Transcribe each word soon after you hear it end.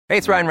Hey,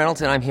 it's Ryan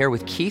Reynolds, and I'm here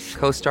with Keith,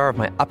 co-star of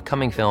my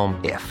upcoming film,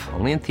 If,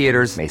 only in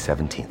theaters May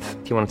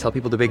 17th. Do you want to tell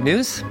people the big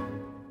news?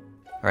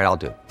 All right, I'll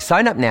do it.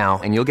 Sign up now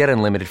and you'll get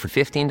unlimited for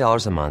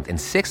 $15 a month and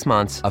 6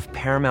 months of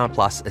Paramount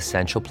Plus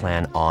Essential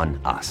Plan on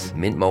us.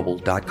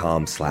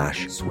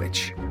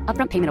 MintMobile.com/switch.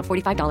 Upfront payment of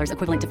 $45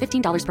 equivalent to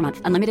 $15 per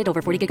month. Unlimited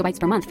over 40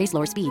 gigabytes per month. Face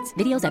lower speeds.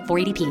 Videos at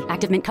 480p.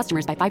 Active Mint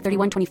customers by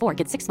 531.24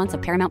 get 6 months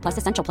of Paramount Plus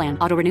Essential Plan.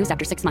 Auto renews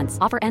after 6 months.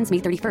 Offer ends May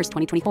 31st,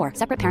 2024.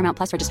 Separate Paramount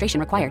Plus registration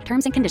required.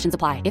 Terms and conditions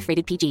apply if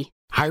rated PG.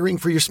 Hiring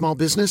for your small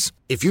business?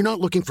 If you're not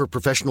looking for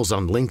professionals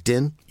on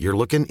LinkedIn, you're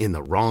looking in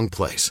the wrong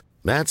place.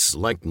 That's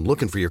like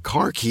looking for your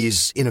car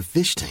keys in a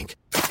fish tank.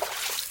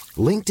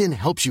 LinkedIn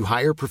helps you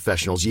hire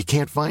professionals you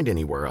can't find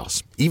anywhere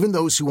else, even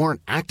those who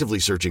aren't actively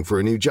searching for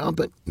a new job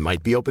but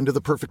might be open to the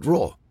perfect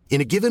role.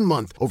 In a given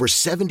month, over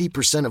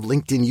 70% of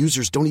LinkedIn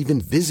users don't even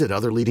visit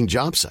other leading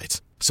job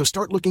sites. So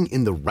start looking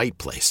in the right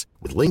place.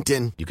 With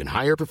LinkedIn, you can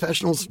hire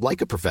professionals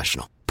like a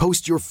professional.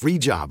 Post your free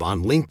job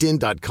on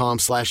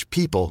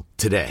linkedin.com/people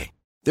today.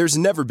 There's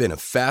never been a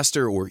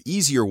faster or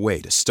easier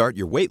way to start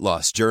your weight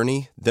loss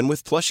journey than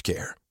with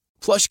PlushCare.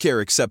 PlushCare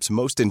accepts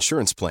most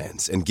insurance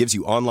plans and gives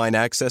you online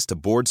access to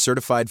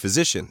board-certified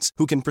physicians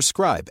who can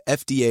prescribe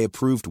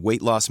FDA-approved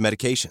weight loss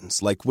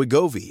medications like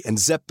Wegovy and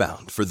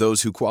Zepbound for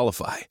those who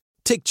qualify.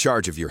 Take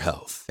charge of your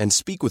health and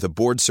speak with a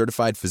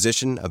board-certified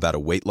physician about a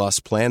weight loss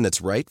plan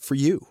that's right for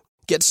you.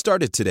 Get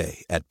started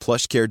today at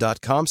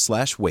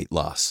plushcare.com/weight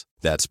loss.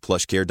 That's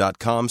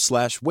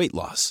plushcare.com/weight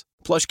loss.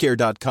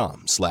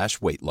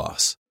 plushcare.com/weight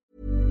loss.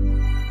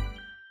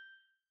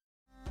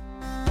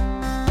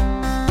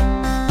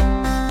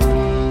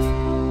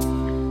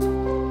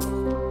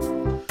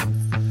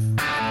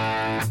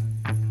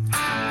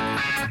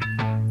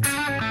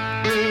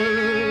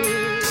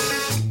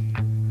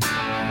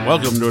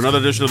 Welcome to another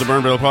edition of the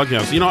Burn Barrel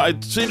Podcast. You know,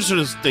 it's an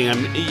interesting thing.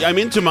 I'm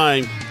into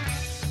my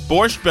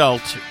Borscht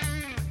Belt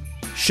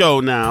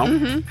show now,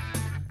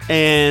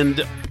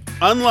 and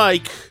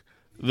unlike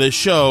the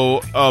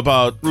show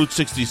about Route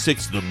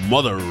 66, the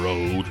Mother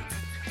Road,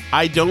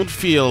 I don't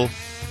feel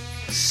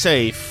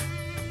safe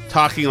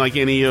talking like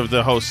any of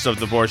the hosts of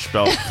the Borscht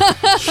Belt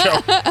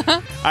show.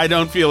 I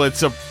don't feel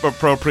it's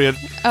appropriate.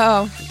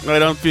 Oh. I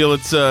don't feel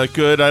it's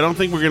good. I don't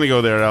think we're going to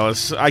go there,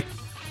 Alice.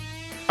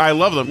 I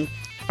love them.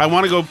 I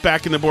want to go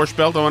back in the Borscht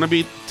Belt. I want to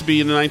be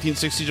in the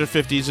 1960s or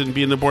 50s and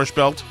be in the Borscht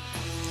Belt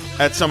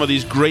at some of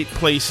these great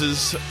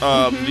places,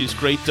 these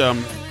great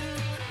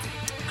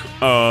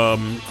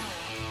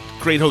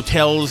great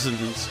hotels and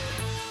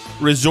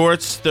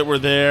resorts that were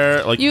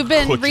there. Like you've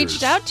been Kutcher's.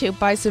 Reached out to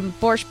by some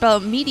Borscht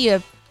Belt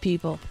media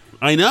people.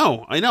 I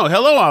know.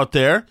 Hello out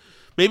there.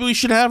 Maybe we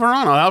should have her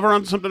on. I'll have her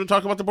on something to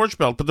talk about the Borscht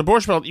Belt. But the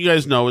Borscht Belt, you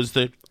guys know, is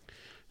the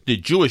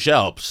Jewish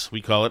Alps,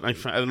 we call it. I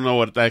don't know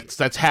what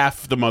that's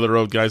half the Mother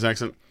Road guy's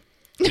accent.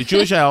 The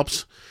Jewish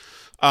Alps,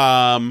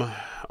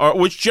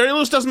 which Jerry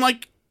Lewis doesn't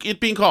like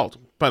it being called,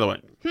 by the way.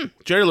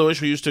 Jerry Lewis,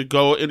 who used to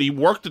go, and he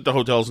worked at the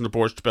hotels in the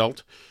Borscht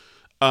Belt,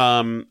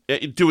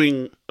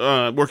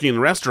 working in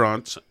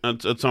restaurants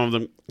at some of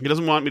them. He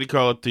doesn't want me to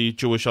call it the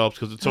Jewish Alps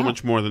because it's so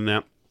much more than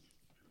that.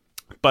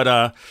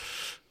 But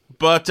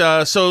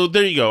so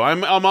there you go.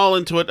 I'm all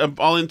into it. I'm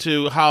all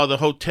into how the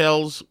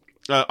hotels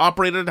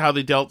operated, how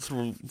they dealt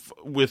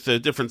with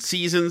different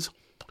seasons,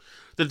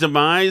 the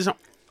demise,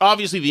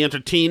 obviously the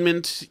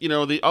entertainment, you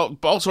know,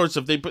 all sorts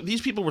of things. But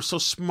these people were so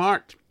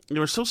smart. They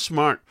were so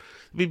smart.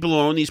 People who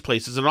own these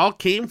places. It all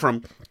came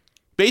from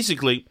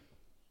basically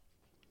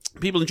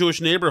people in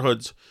Jewish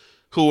neighborhoods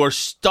who are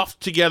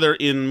stuffed together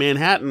in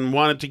Manhattan,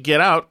 wanted to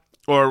get out,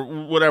 or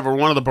whatever,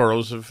 one of the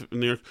boroughs of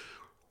New York,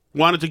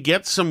 wanted to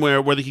get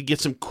somewhere where they could get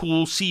some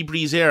cool sea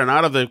breeze air and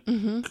out of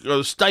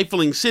the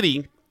stifling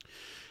city.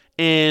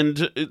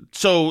 And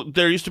so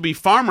there used to be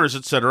farmers,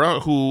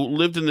 etc., who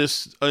lived in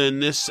this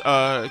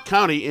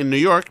county in New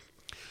York,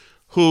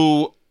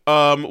 who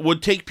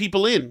would take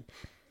people in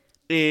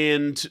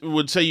and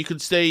would say you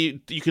could stay,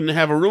 you can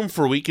have a room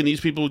for a week, and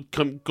these people would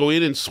go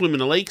in and swim in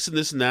the lakes and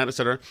this and that,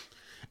 etc.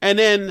 And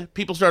then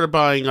people started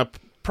buying up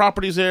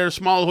properties there,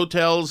 small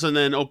hotels, and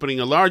then opening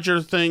a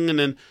larger thing, and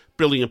then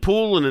building a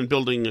pool, and then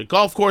building a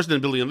golf course, and then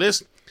building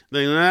this,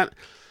 then that.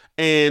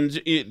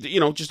 And it,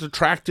 you know, just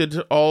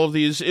attracted all of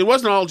these. It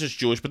wasn't all just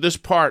Jewish, but this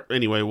part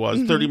anyway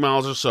was 30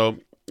 miles or so.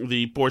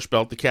 The Borscht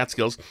Belt, the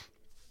Catskills.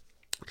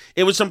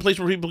 It was some place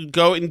where people could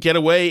go and get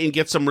away and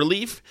get some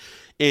relief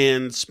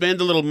and spend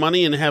a little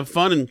money and have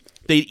fun. And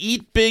they'd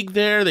eat big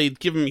there. They'd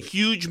give them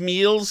huge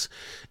meals,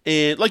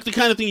 and like the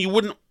kind of thing you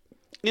wouldn't.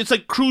 It's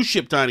like cruise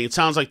ship dining. It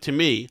sounds like to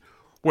me,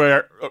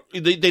 where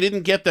they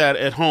didn't get that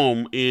at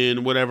home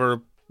in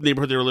whatever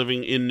neighborhood they were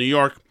living in New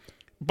York.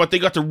 But they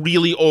got to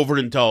really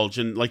overindulge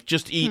and like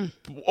just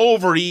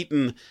overeat,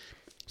 and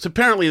so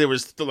apparently there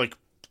was like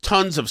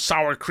tons of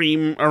sour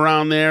cream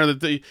around there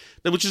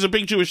which is a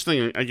big Jewish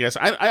thing, I guess.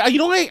 I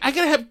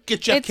gotta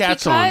get Jeff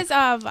Katz on. It's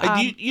because of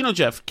you know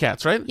Jeff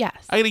Katz, right? Yes.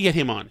 I gotta get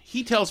him on.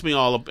 He tells me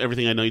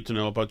everything I need to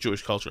know about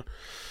Jewish culture.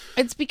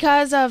 It's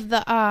because of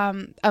the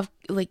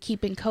like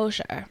keeping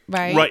kosher,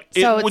 right? Right.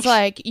 So it's Which-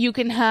 like you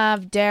can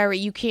have dairy,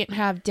 you can't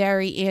have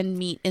dairy and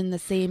meat in the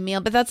same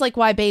meal. But that's like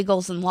why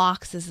bagels and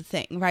lox is a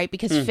thing, right?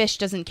 Because fish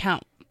doesn't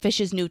count. Fish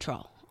is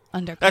neutral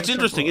under. That's kosher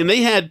interesting. rules. And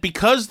they had,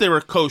 because they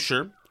were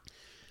kosher,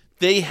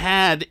 they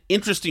had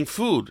interesting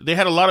food. They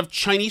had a lot of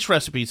Chinese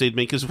recipes they'd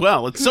make as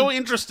well. It's so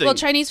interesting. Well,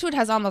 Chinese food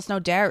has almost no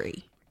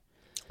dairy.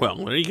 Well,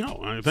 there you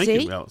go. Thank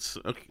See? you, Alice.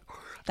 Okay.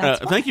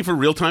 That's why. Thank you for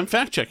real-time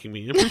fact-checking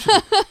me. I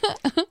appreciate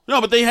it. No,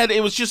 but they had,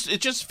 it's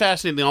just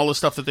fascinating, all the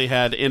stuff that they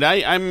had. And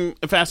I'm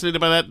fascinated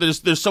by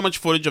that. There's so much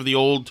footage of the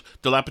old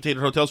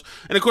dilapidated hotels.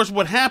 And, of course,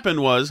 what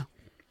happened was,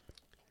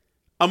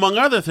 among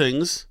other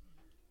things,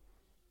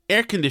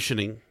 air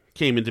conditioning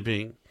came into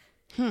being.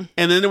 And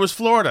then there was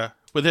Florida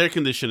with air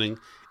conditioning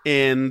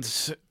and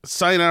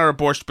Sayonara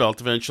Borscht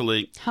Belt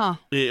eventually,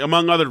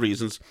 among other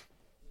reasons.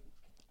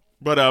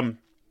 But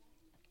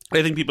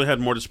I think people had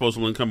more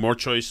disposable income, more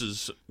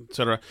choices,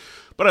 etc.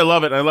 But I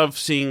love it. I love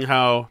just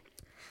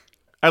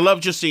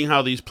seeing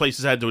how these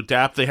places had to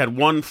adapt. They had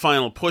one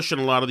final push in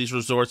a lot of these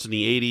resorts in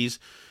the 80s,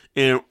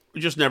 and it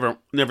just never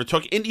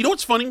took. And you know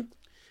what's funny?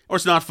 Or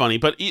it's not funny,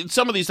 but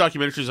some of these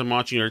documentaries I'm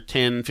watching are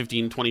 10,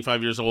 15,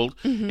 25 years old,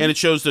 and it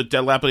shows the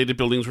dilapidated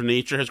buildings where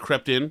nature has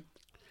crept in.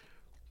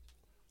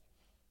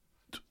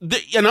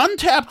 An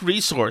untapped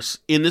resource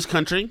in this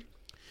country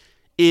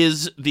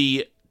is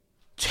the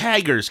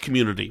taggers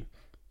community.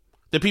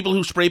 The people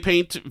who spray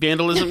paint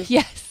vandalism,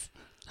 Yes,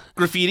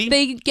 graffiti.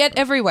 they get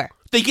everywhere.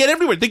 They get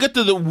everywhere. They got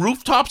to the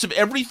rooftops of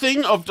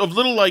everything, of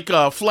little like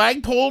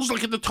flag poles,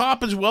 like at the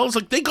top as well. It's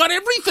like they got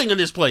everything in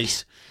this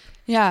place.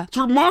 Yeah. It's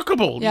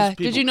remarkable. Yeah. these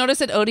people. Did you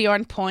notice at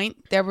Odiorn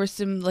Point there were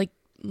some like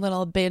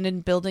little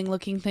abandoned building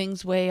looking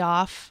things way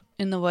off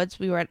in the woods?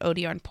 We were at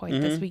Odiorn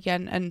Point this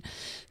weekend, and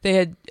they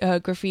had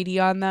graffiti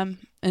on them.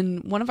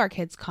 And one of our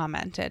kids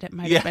commented, it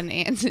might have been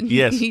Anson.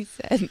 Yes. He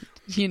said,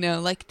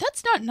 like,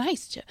 that's not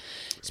nice to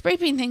spray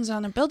paint things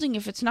on a building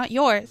if it's not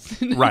yours.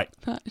 Right.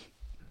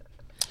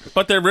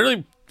 But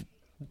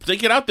they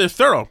get out there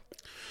thorough.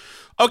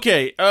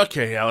 Okay,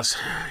 Alice.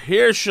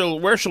 Where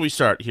shall we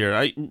start here?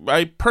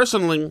 I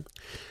personally,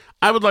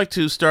 I would like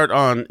to start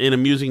on an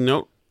amusing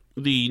note.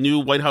 The new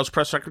White House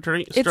press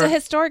secretary. It's a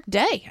historic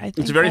day, I think.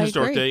 It's a very I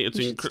historic agree. day. It's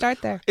We should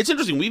start there. It's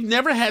interesting. We've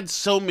never had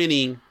so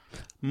many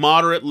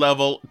moderate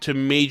level to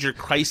major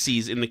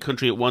crises in the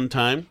country at one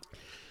time,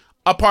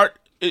 apart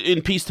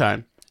in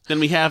peacetime, than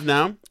we have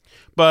now.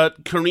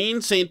 But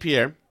Karine St.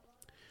 Pierre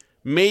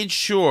made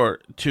sure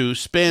to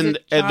spend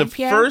Is it at the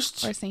Jean-Pierre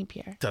first or St.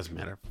 Pierre? doesn't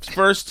matter.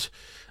 First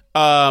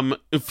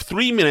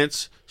 3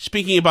 minutes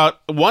speaking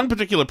about one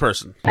particular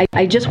person.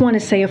 I just want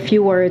to say a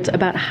few words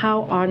about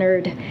how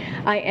honored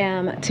I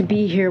am to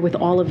be here with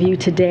all of you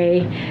today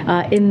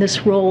in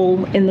this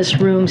role, in this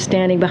room,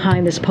 standing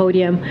behind this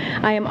podium.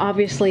 I am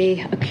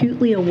obviously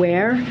acutely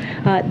aware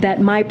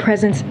that my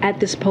presence at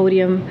this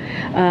podium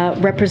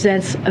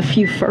represents a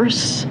few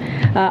firsts.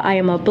 I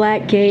am a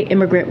Black, gay,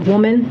 immigrant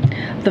woman,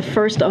 the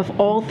first of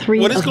all three.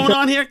 What is going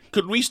on here?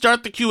 Could we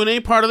start the Q&A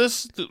part of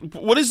this?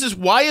 What is this?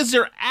 Why is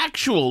there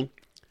actual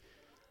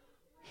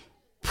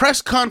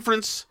press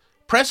conference,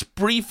 press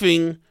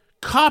briefing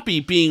copy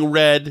being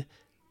read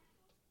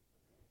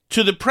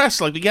to the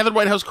press, like the gathered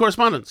White House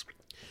correspondents?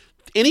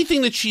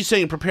 Anything that she's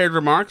saying, prepared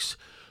remarks,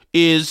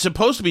 is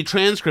supposed to be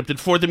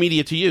transcripted for the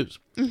media to use.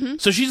 Mm-hmm.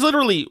 So she's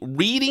literally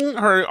reading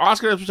her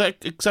Oscar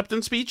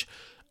acceptance speech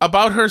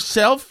about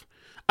herself.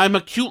 I'm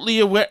acutely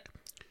aware.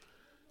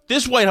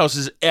 This White House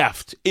is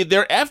effed.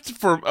 They're effed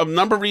for a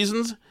number of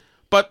reasons,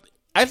 but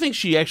I think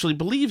she actually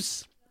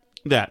believes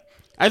that.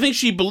 I think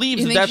she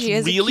believes that that's she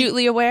is really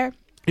acutely aware?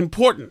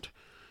 important,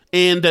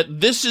 and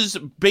that this is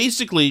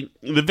basically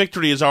the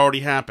victory has already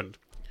happened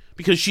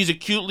because she's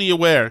acutely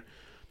aware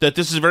that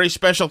this is a very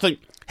special thing.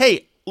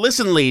 Hey,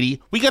 listen,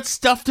 lady, we got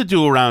stuff to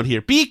do around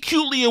here. Be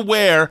acutely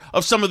aware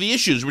of some of the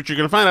issues, which you're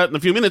going to find out in a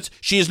few minutes.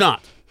 She is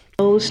not.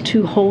 Those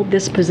to hold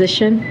this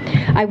position.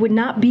 I would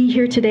not be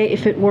here today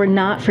if it were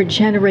not for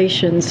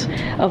generations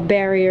of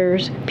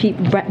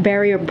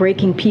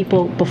barrier-breaking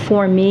people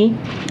before me.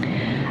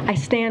 I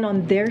stand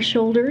on their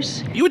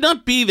shoulders. You would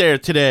not be there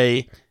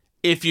today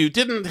if you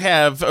didn't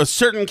have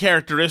certain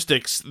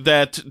characteristics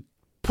that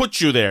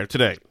put you there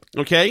today.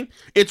 Okay?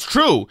 It's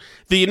true.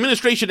 The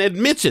administration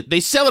admits it.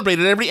 They celebrate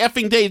it every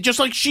effing day, just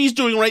like she's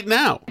doing right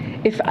now.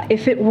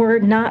 If it were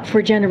not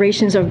for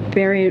generations of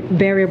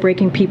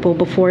barrier-breaking people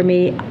before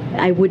me,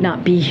 I would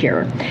not be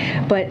here.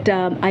 But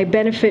I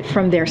benefit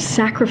from their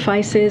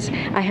sacrifices.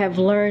 I have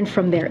learned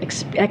from their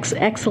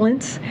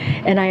excellence,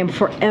 and I am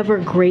forever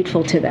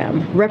grateful to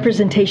them.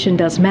 Representation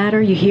does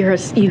matter. You hear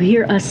us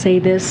say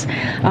this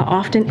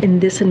often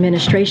in this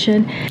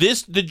administration.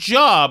 The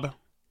job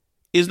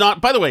is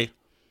not, by the way,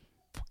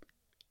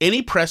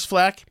 any press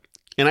flack,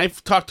 and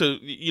I've talked to,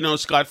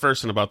 Scott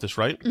Ferguson about this,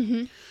 right?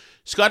 Mm-hmm.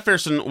 Scott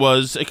Ferguson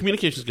was a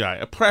communications guy,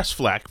 a press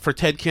flack for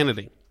Ted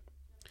Kennedy.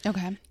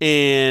 Okay.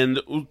 And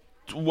a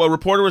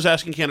reporter was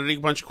asking Kennedy a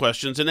bunch of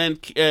questions, and then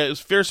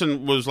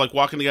Ferguson was like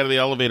walking to get out of the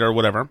elevator or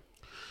whatever,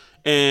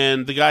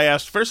 and the guy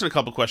asked Ferguson a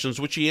couple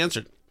questions, which he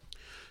answered.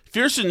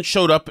 Fearson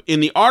showed up in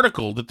the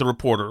article that the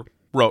reporter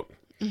wrote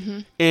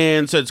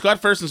and said,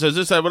 Scott Fearson says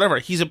this, that, whatever.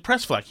 He's a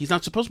press flag. He's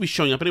not supposed to be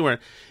showing up anywhere.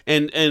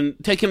 And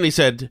Ted Kennedy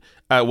said,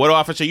 what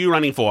office are you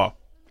running for?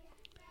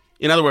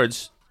 In other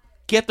words,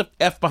 get the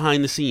F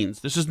behind the scenes.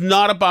 This is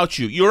not about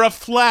you. You're a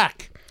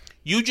flack.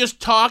 You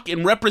just talk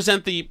and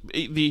represent the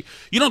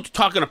you don't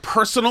talk on a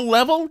personal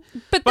level.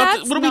 But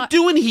what are we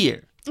doing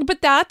here?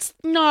 But that's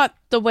not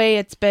the way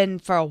it's been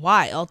for a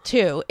while,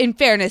 too. In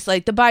fairness,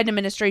 like, the Biden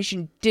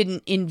administration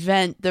didn't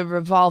invent the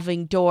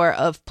revolving door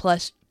of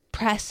press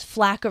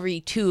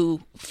flackery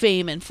to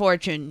fame and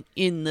fortune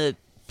in the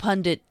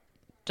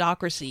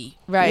punditocracy,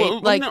 right?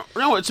 Well,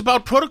 no, it's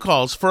about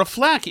protocols for a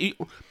flack.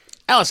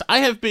 Alice, I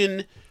have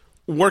been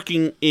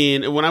working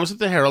when I was at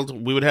the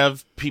Herald, we would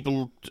have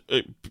people,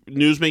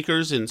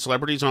 newsmakers and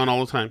celebrities on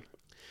all the time.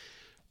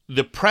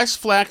 The press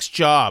flack's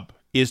job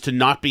is to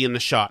not be in the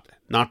shot.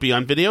 Not be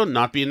on video,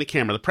 not be in the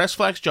camera. The press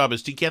flack's job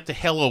is to get the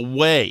hell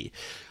away.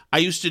 I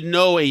used to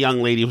know a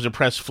young lady who was a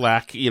press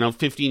flack,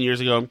 15 years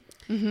ago,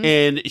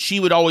 and she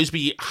would always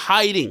be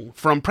hiding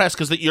from press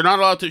because you're not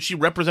allowed to. She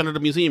represented a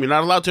museum. You're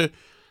not allowed to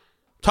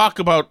talk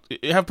about,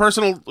 have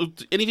personal,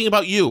 anything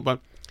about you. But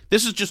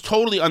this is just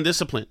totally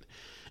undisciplined.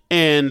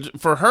 And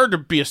for her to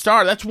be a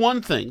star, that's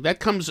one thing.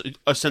 That comes,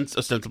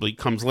 ostensibly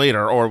comes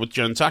later, or with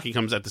Jen Psaki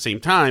comes at the same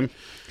time,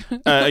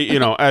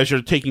 as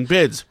you're taking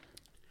bids.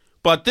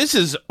 But this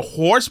is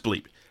horse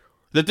bleep.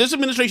 That this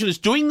administration is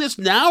doing this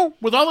now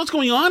with all that's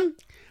going on?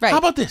 Right. How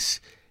about this?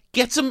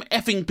 Get some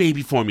effing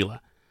baby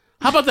formula.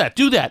 How about that?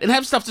 Do that and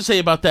have stuff to say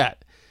about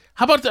that.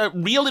 How about the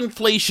real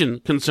inflation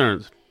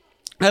concerns?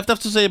 Have stuff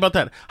to say about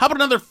that. How about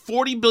another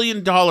 $40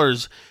 billion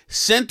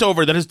sent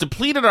over that has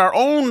depleted our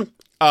own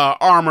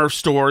armor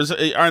stores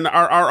and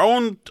our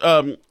own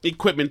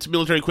equipment,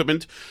 military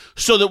equipment,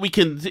 so that we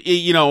can,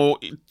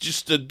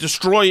 just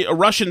destroy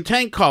Russian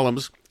tank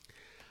columns?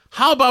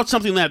 How about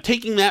something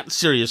taking that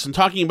serious and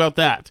talking about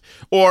that,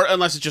 or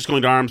unless it's just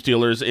going to arms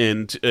dealers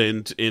and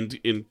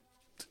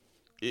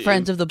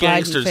friends of the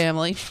gangsters, Biden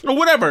family, or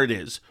whatever it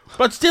is.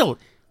 But still,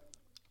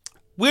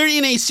 we're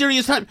in a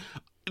serious time.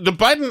 The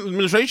Biden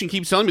administration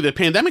keeps telling me the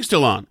pandemic's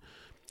still on.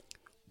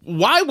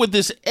 Why would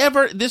this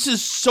ever? This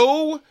is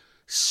so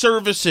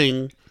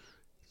servicing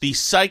the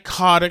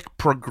psychotic,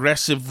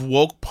 progressive,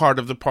 woke part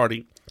of the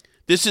party.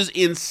 This is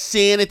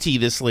insanity.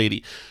 This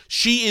lady,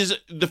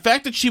 the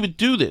fact that she would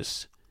do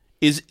this.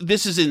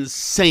 This is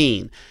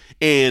insane,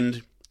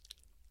 and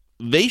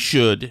they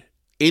should,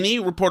 any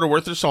reporter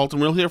worth their salt,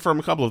 and we'll hear from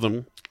a couple of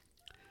them,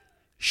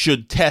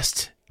 should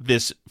test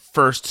this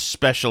first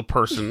special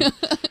person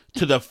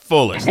to the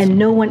fullest. And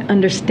no one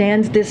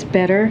understands this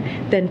better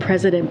than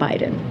President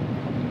Biden,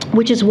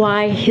 which is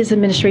why his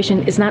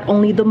administration is not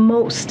only the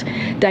most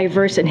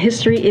diverse in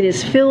history, it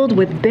is filled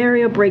with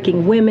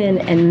barrier-breaking women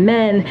and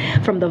men,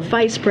 from the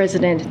vice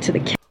president to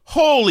the...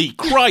 Holy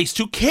Christ,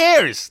 who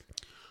cares?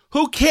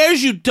 Who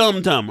cares, you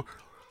dum-dum?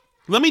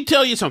 Let me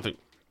tell you something.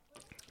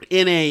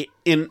 In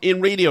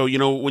radio,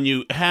 when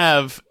you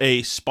have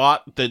a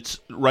spot that's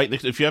right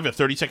next, if you have a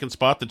 30-second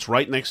spot that's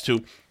right next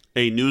to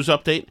a news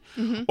update,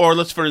 or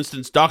let's, for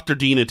instance, Dr.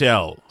 Dean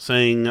Adele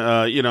saying,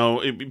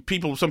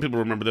 some people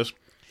remember this,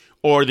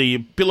 or the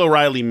Bill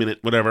O'Reilly minute,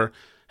 whatever.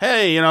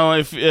 Hey,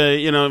 if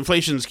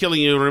inflation's killing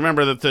you,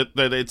 remember that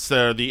it's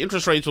the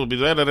interest rates will be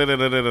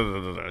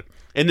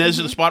and there's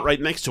the spot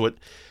right next to it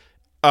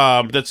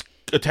that's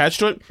attached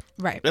to it.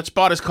 Right. That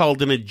spot is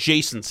called an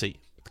adjacency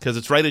because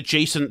it's right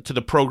adjacent to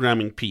the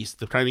programming piece,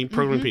 the tiny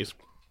programming piece.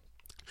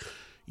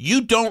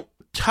 You don't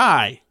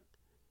tie.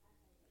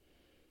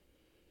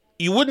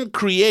 You wouldn't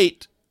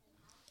create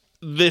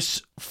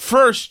this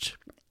first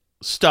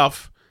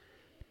stuff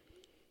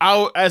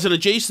out as an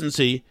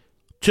adjacency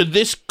to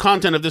this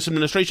content of this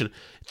administration.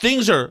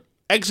 Things are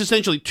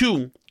existentially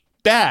too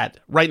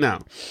bad right now.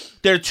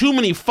 There are too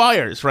many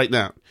fires right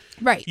now.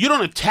 Right. You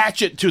don't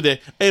attach it to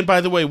and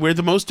by the way, we're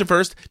the most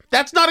diverse.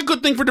 That's not a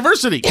good thing for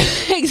diversity.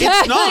 Exactly.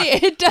 It's not.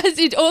 It does.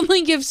 It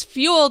only gives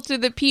fuel to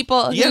the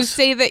people who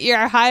say that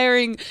you're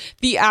hiring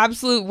the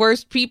absolute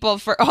worst people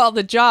for all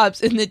the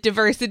jobs, and that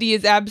diversity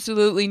is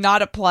absolutely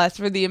not a plus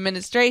for the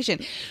administration,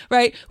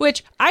 right?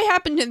 Which I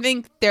happen to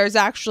think there's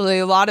actually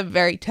a lot of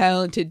very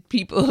talented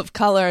people of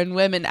color and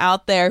women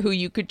out there who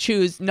you could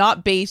choose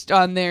not based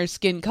on their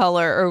skin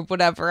color or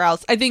whatever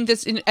else. I think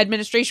this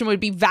administration would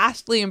be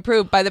vastly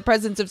improved by the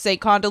presence of, say,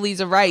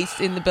 Condoleezza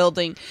Rice in the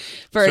building,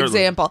 for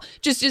example.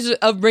 Just as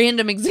a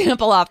random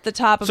example off the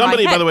top of my head.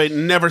 Somebody, by the way,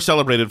 never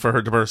celebrated for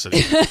her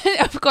diversity.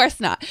 Of course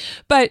not.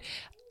 But,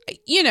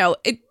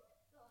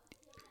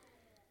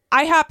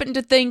 I happen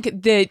to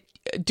think that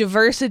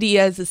diversity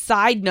as a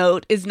side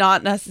note is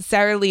not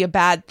necessarily a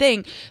bad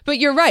thing. But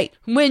you're right.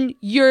 When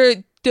you're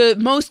the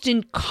most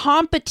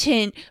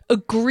incompetent,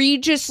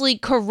 egregiously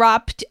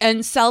corrupt,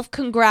 and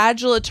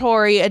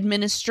self-congratulatory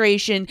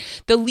administration,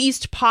 the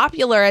least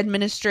popular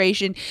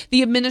administration,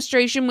 the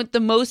administration with the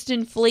most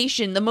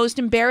inflation, the most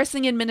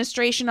embarrassing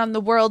administration on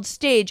the world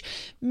stage,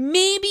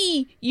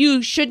 maybe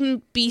you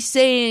shouldn't be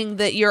saying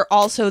that you're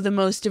also the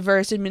most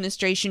diverse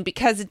administration,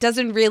 because it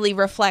doesn't really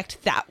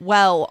reflect that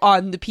well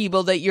on the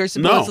people that you're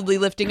supposedly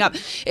lifting up.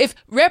 If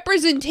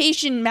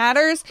representation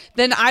matters,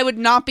 then I would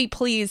not be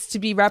pleased to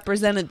be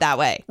represented that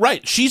way.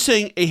 Right. She's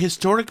saying a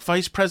historic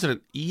vice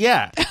president.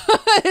 Yeah.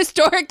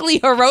 Historically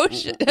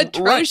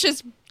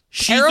atrocious,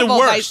 She's terrible the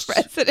worst. vice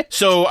president.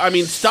 So, I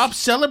mean, stop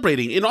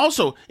celebrating. And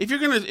also,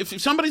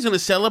 if somebody's gonna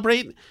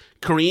celebrate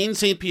Karine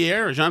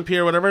Saint-Pierre or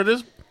Jean-Pierre, whatever it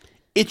is,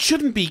 it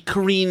shouldn't be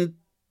Karine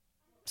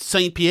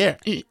Saint-Pierre.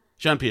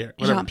 Jean-Pierre.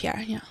 Whatever.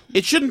 Jean-Pierre, yeah.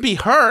 It shouldn't be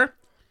her.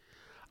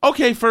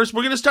 Okay, first,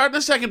 we're gonna start in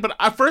a second, but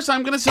first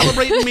I'm gonna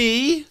celebrate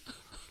me. A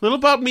little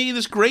about me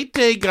this great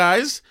day,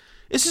 guys.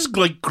 This is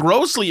like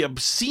grossly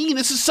obscene.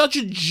 This is such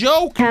a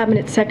joke.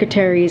 Cabinet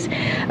secretaries,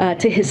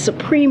 to his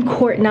Supreme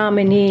Court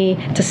nominee,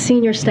 to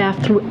senior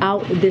staff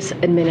throughout this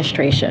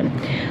administration.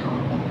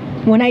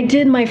 When I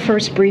did my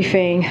first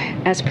briefing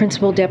as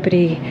principal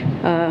deputy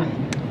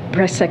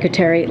press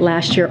secretary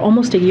last year,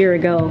 almost a year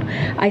ago,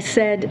 I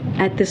said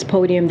at this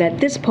podium that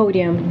this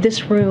podium,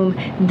 this room,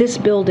 this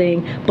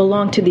building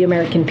belong to the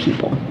American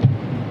people.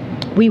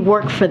 We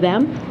work for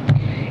them.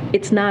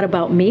 It's not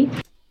about me.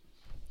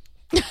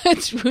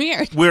 It's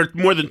weird. We're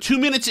more than 2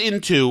 minutes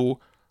into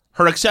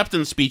her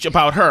acceptance speech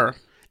about her.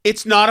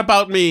 It's not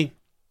about me.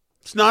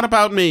 It's not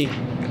about me.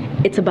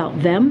 It's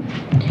about them.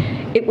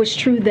 It was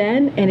true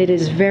then, and it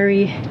is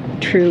very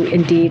true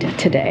indeed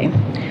today.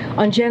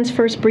 On Jen's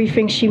first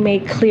briefing, she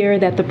made clear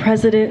that the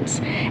president's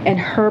and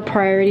her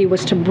priority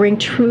was to bring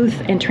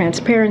truth and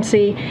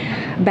transparency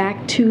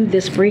back to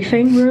this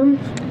briefing room.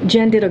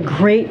 Jen did a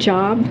great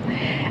job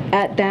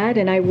at that,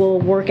 and I will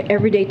work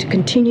every day to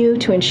continue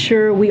to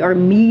ensure we are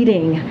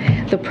meeting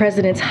the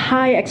president's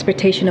high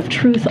expectation of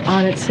truth,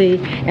 honesty,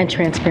 and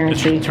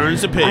transparency.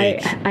 Turns the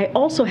page. I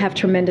also have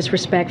tremendous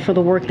respect for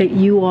the work that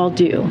you all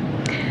do.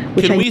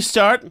 Can we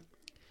start?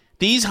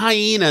 These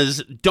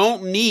hyenas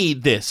don't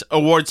need this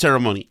award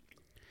ceremony.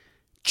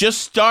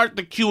 Just start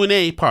the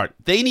Q&A part.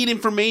 They need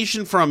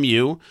information from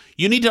you.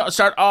 You need to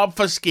start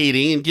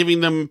obfuscating and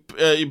giving them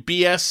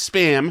BS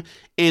spam,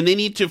 and they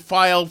need to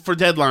file for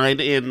deadline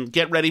and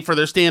get ready for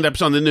their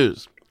stand-ups on the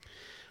news.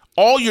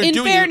 All you're doing...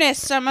 In fairness,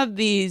 some of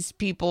these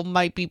people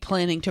might be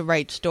planning to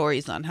write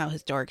stories on how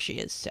historic she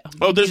is,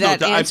 so there's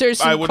that answers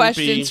some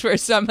questions for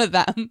some of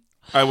them.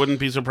 I wouldn't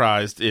be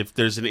surprised if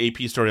there's an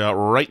AP story out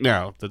right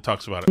now that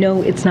talks about it.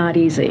 No, it's not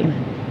easy.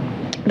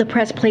 The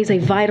press plays a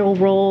vital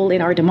role in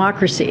our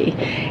democracy,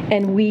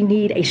 and we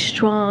need a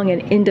strong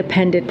and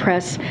independent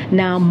press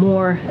now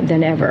more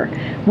than ever.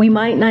 We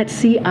might not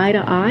see eye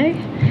to eye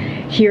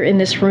here in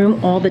this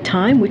room all the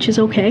time, which is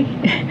okay.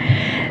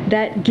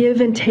 That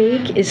give and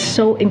take is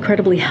so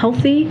incredibly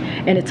healthy,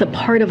 and it's a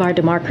part of our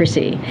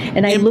democracy.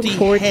 And I look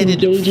forward to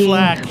engaging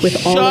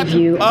with all of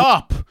you. Shut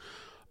up!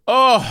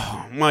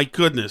 Oh, my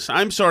goodness.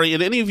 I'm sorry.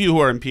 And any of you who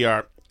are in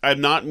PR,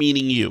 I'm not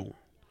meaning you.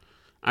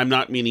 I'm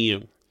not meaning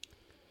you.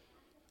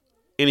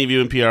 Any of you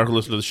in PR who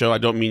listen to the show, I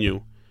don't mean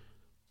you.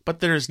 But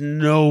there's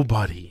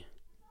nobody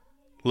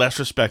less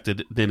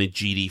respected than a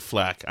GD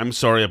Flack. I'm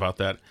sorry about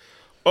that.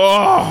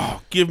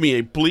 Oh, give me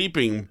a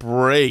bleeping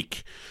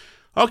break.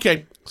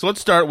 Okay, so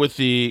let's start with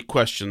the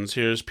questions.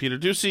 Here's Peter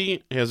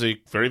Ducey. He has a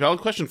very valid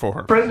question for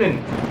her.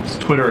 President's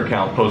Twitter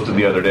account posted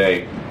the other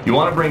day, "You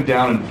want to bring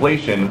down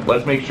inflation,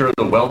 let's make sure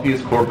the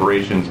wealthiest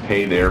corporations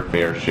pay their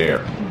fair share."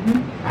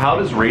 Mm-hmm. How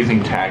does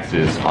raising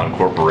taxes on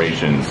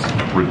corporations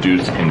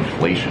reduce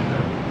inflation?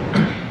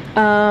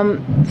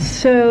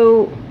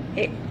 So,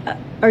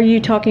 are you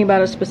talking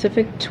about a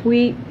specific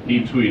tweet?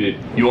 He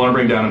tweeted, "You want to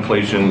bring down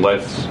inflation,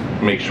 let's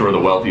make sure the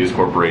wealthiest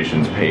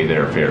corporations pay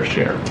their fair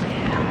share."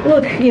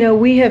 Look,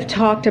 we have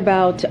talked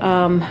about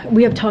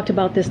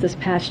this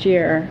past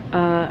year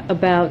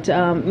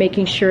about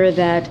making sure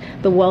that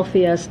the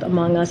wealthiest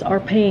among us are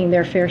paying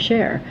their fair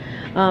share,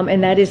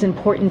 and that is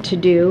important to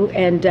do,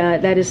 and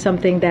that is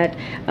something that.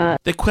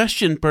 The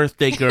question,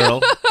 birthday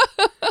girl,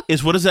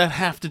 is what does that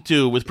have to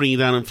do with bringing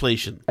down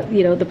inflation?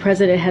 The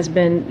president has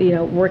been,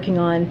 working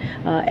on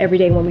every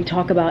day when we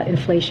talk about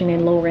inflation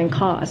and lowering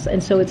costs.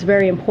 And so it's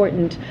very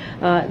important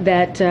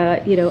that,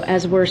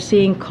 as we're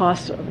seeing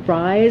costs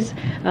rise,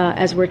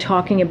 as we're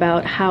talking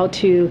about how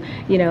to,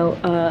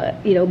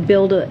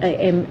 build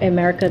a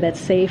America that's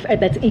safe,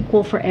 that's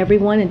equal for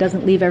everyone and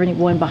doesn't leave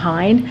everyone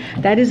behind,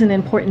 that is an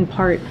important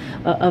part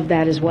of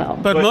that as well.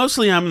 But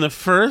mostly I'm the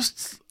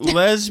first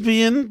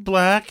lesbian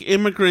black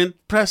immigrant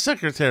press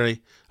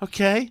secretary.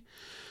 Okay.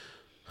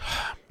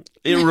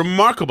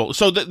 Remarkable.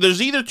 So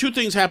there's either two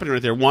things happening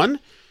right there. One,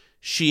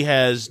 she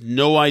has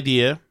no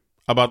idea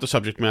about the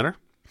subject matter,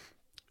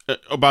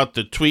 about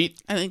the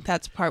tweet. I think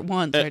that's part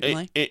one,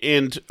 certainly.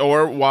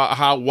 Or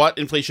what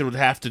inflation would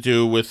have to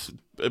do with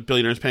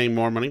billionaires paying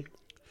more money.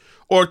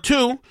 Or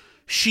two,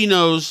 she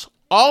knows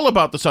all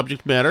about the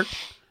subject matter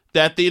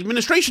that the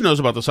administration knows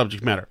about the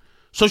subject matter.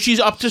 So she's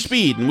up to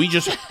speed, and we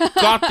just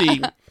got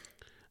the...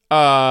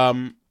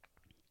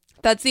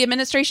 That's the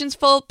administration's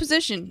full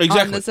position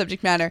Exactly. on the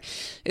subject matter,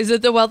 is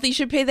that the wealthy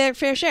should pay their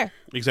fair share.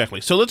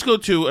 Exactly. So let's go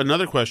to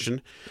another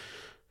question,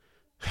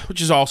 which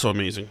is also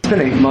amazing. It's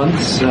been 8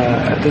 months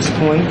at this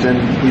point, and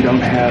we don't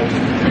have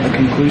a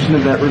conclusion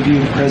of that review.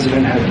 The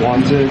president had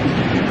wanted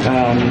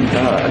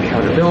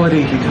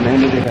accountability. He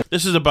demanded it.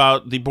 This is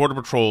about the Border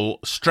Patrol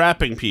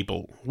strapping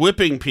people,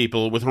 whipping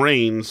people with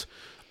reins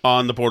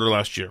on the border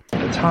last year.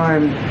 At the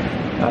time,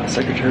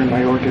 Secretary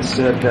Mayorkas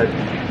said that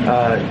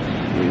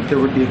there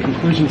would be a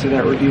conclusion to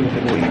that review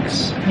within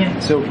weeks. Yeah.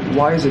 So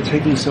why is it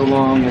taking so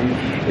long,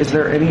 and is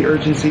there any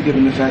urgency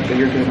given the fact that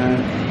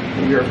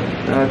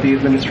the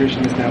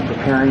administration is now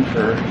preparing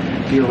for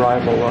the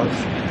arrival of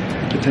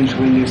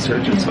potentially new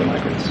surges or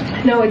migrants?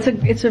 No,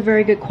 it's a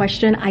very good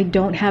question. I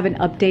don't have an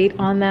update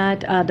on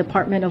that.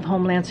 Department of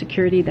Homeland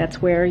Security, that's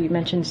where you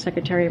mentioned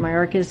Secretary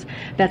Mayorkas,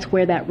 that's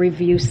where that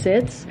review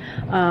sits.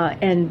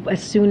 And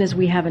as soon as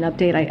we have an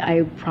update,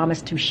 I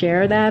promise to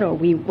share that,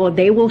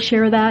 they will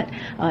share that.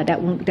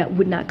 That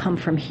would not come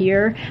from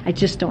here. I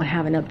just don't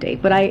have an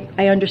update. But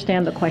I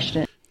understand the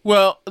question.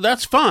 Well,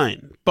 that's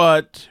fine.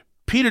 But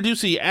Peter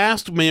Doocy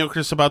asked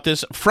Mayorkas about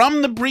this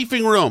from the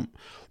briefing room,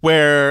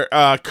 where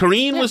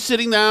Karine was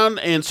sitting down,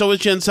 and so was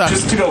Jen Psaki.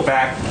 Just to go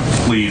back,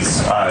 please,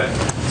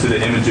 to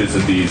the images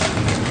of these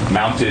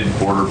mounted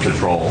Border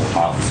Patrol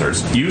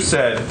officers. You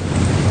said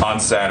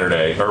on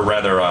Saturday, or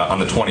rather on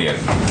the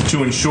 20th,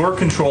 to ensure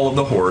control of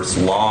the horse,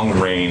 long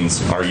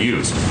reins are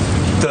used.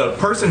 The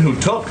person who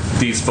took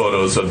these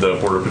photos of the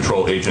Border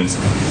Patrol agents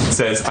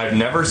says, I've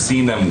never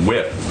seen them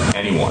whip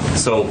anyone.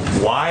 So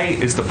why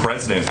is the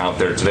president out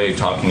there today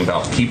talking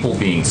about people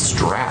being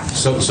strapped?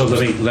 So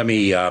let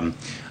me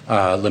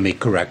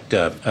correct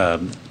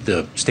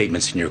the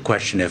statements in your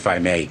question, if I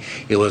may.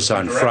 It was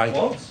on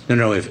Friday.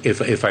 No,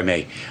 if I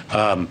may.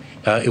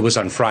 It was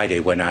on Friday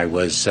when I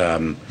was,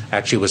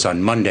 actually it was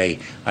on Monday,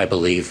 I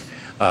believe,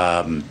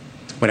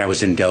 when I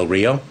was in Del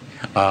Rio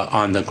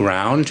on the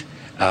ground.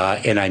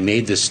 And I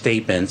made the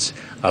statements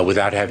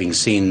without having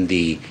seen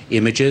the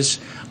images.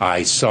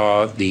 I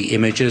saw the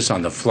images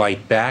on the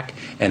flight back,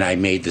 and I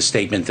made the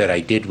statement that I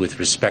did with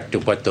respect to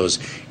what those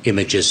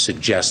images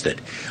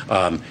suggested.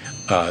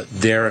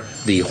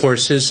 The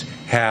horses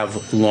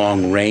have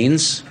long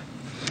reins,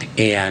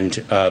 and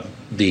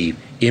the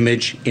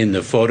image in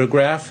the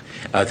photograph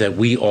that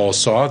we all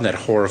saw that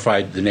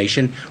horrified the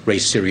nation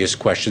raised serious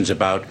questions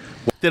about.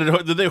 Did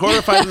they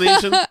horrify the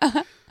nation?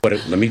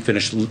 Let me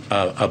finish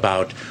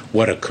about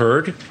what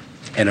occurred.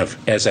 And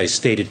as I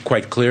stated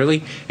quite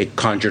clearly, it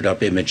conjured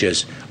up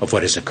images of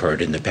what has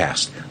occurred in the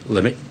past.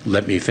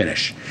 Let me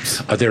finish.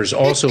 There's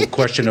also a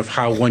question of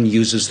how one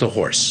uses the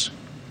horse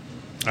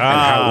and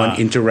how one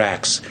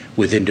interacts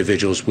with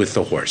individuals with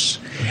the horse.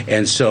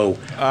 And so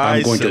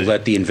I'm going to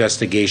let the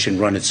investigation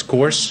run its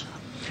course.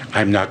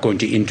 I'm not going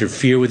to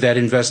interfere with that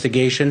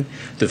investigation.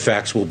 The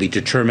facts will be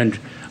determined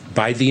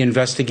by the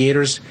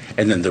investigators,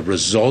 and then the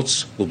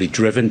results will be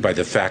driven by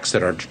the facts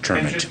that are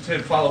determined. And just to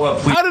follow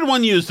up, how did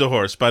one use the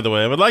horse, by the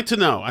way? I would like to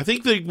know. I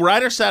think the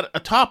rider sat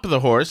atop of the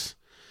horse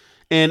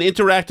and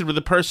interacted with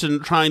the person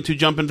trying to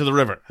jump into the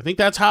river. I think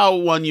that's how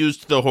one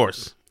used the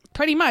horse.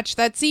 Pretty much.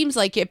 That seems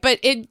like it. But,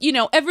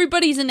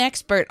 everybody's an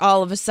expert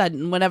all of a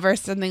sudden whenever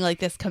something like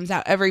this comes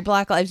out. Every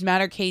Black Lives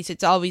Matter case,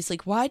 it's always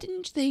like, why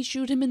didn't they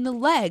shoot him in the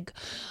leg?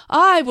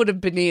 I would have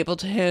been able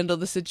to handle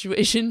the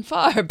situation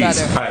far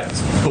better.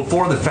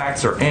 Before the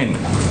facts are in,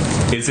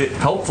 is it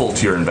helpful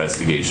to your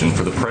investigation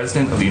for the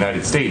President of the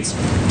United States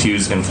to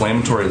use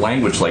inflammatory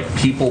language like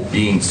people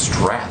being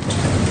strapped?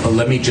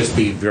 Let me just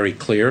be very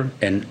clear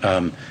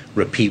and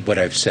repeat what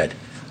I've said.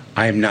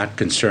 I am not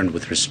concerned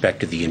with respect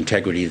to the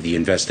integrity of the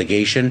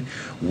investigation.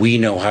 We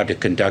know how to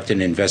conduct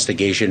an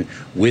investigation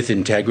with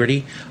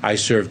integrity. I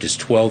served as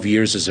 12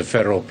 years as a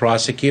federal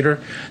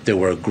prosecutor. There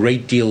were a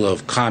great deal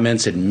of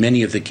comments in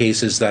many of the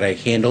cases that I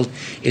handled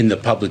in the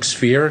public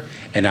sphere,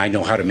 and I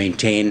know how to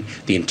maintain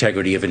the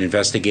integrity of an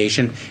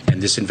investigation,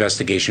 and this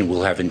investigation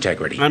will have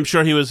integrity. I'm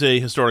sure he was a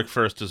historic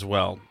first as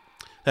well.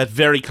 That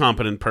very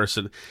competent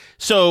person.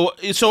 So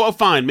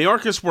fine.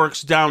 Mayorkas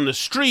works down the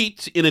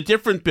street in a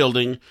different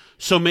building,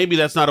 so maybe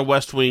that's not a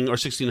West Wing or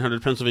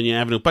 1600 Pennsylvania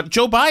Avenue. But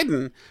Joe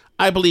Biden,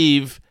 I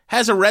believe,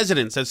 has a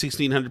residence at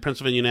 1600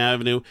 Pennsylvania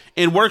Avenue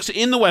and works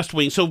in the West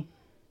Wing. So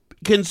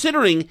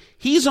considering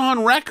he's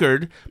on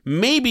record,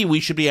 maybe we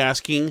should be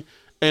asking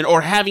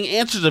or having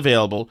answers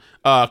available,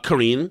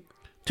 Karine,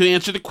 to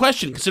answer the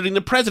question, considering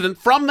the president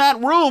from that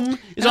room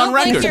is on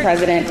record. Mr.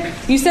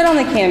 President, you said on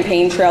the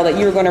campaign trail that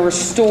you were going to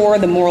restore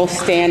the moral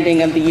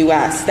standing of the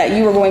U.S., that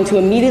you were going to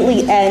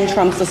immediately end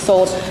Trump's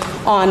assault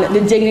on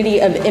the dignity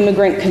of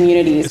immigrant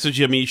communities. This is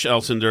Yamiche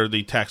Alcindor,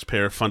 the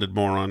taxpayer-funded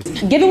moron.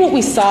 Given what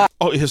we saw...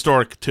 Oh,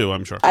 historic, too,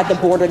 I'm sure. ...at the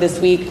border this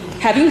week,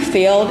 have you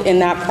failed in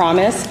that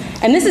promise?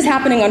 And this is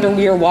happening under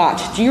your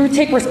watch. Do you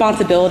take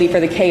responsibility for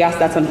the chaos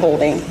that's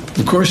unfolding?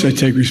 Of course I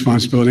take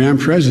responsibility. I'm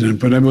president,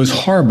 but it was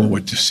horrible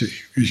what to see,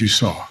 as you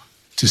saw.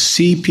 To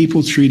see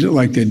people treated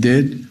like they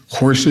did,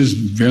 horses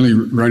barely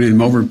running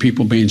them over,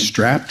 people being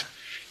strapped,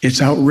 it's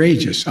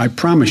outrageous. I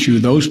promise you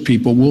those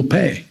people will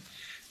pay.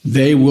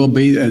 They will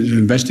be, an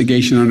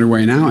investigation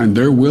underway now, and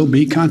there will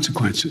be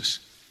consequences.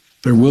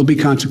 There will be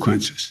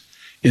consequences.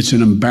 It's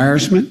an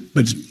embarrassment,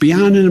 but it's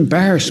beyond an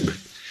embarrassment.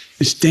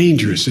 It's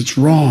dangerous. It's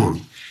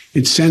wrong.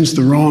 It sends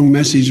the wrong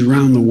message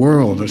around the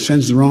world. It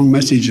sends the wrong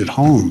message at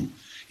home.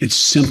 It's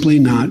simply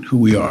not who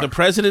we are. The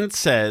president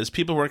says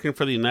people working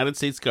for the United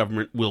States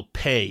government will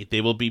pay.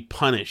 They will be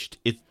punished.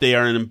 They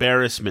are an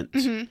embarrassment.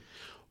 Mm-hmm.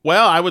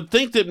 Well, I would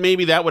think that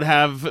maybe that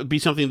would be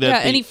something that... Yeah,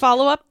 any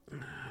follow-up,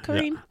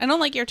 Karine? Yeah. I don't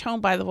like your tone,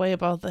 by the way,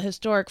 about the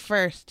historic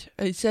first.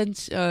 It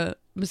sense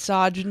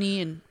misogyny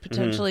and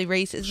potentially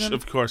racism.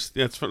 Of course.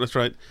 That's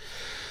right.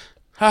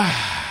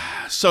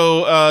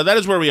 So that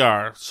is where we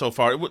are so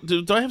far.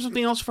 Do I have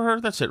something else for her?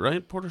 That's it,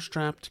 right? Porter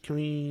strapped,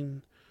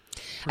 Karine...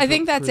 I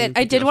think that's it.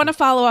 I did want to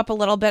follow up a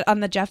little bit on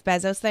the Jeff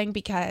Bezos thing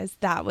because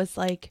that was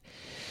like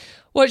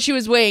what she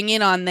was weighing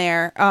in on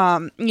there.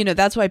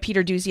 That's why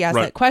Peter Doocy asked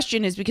that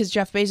question, is because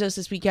Jeff Bezos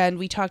this weekend,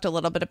 we talked a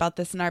little bit about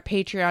this in our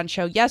Patreon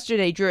show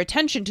yesterday, drew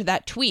attention to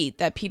that tweet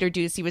that Peter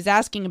Doocy was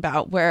asking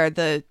about where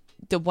the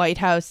White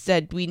House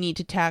said we need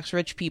to tax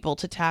rich people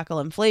to tackle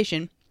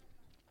inflation,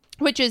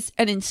 which is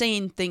an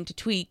insane thing to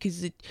tweet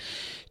because the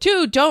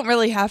two don't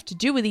really have to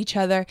do with each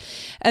other.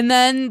 And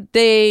then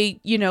they,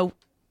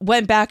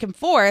 went back and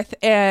forth,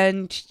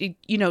 and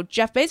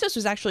Jeff Bezos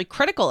was actually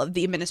critical of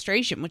the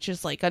administration, which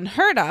is like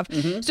unheard of.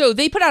 Mm-hmm. So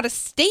they put out a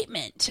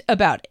statement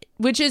about it,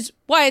 which is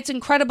why it's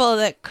incredible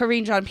that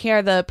Karine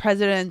Jean-Pierre, the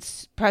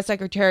president's press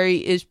secretary,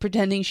 is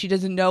pretending she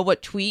doesn't know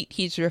what tweet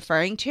he's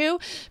referring to,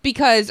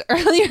 because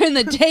earlier in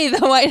the day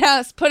the White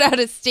House put out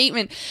a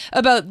statement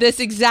about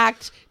this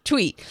exact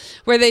tweet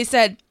where they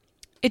said,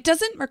 "It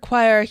doesn't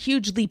require a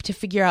huge leap to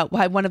figure out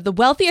why one of the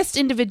wealthiest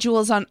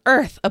individuals on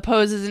earth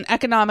opposes an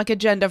economic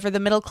agenda for the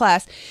middle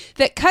class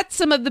that cuts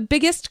some of the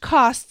biggest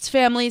costs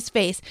families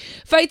face,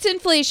 fights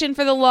inflation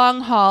for the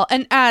long haul,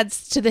 and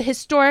adds to the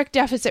historic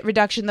deficit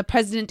reduction the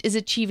president is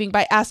achieving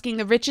by asking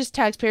the richest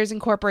taxpayers and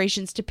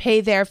corporations to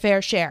pay their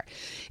fair share.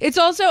 It's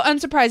also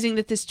unsurprising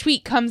that this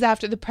tweet comes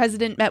after the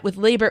president met with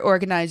labor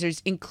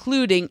organizers,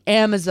 including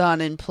Amazon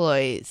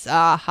employees."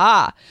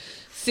 Aha.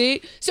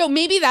 See? So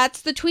maybe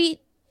that's the tweet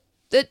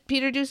that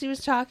Peter Doocy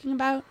was talking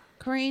about,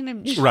 Karine.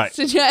 I'm just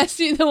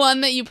suggesting the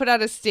one that you put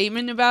out a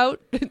statement about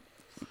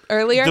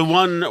earlier. The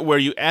one where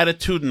you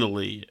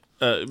attitudinally,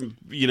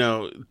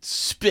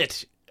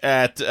 spit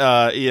at,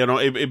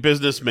 a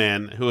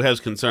businessman who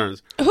has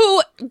concerns.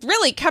 Who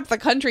really kept the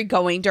country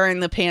going during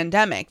the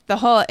pandemic. The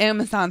whole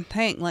Amazon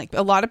thing, like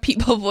a lot of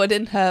people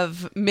wouldn't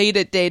have made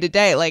it day to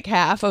day. Like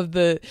half of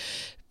the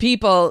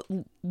people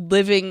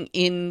living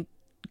in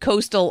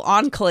coastal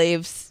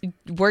enclaves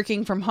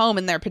working from home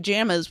in their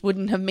pajamas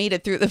wouldn't have made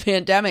it through the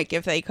pandemic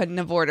if they couldn't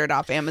have ordered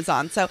off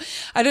Amazon. So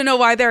I don't know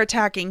why they're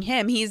attacking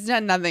him. He's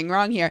done nothing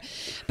wrong here.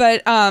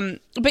 But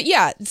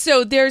yeah,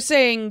 so they're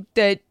saying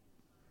that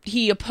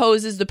he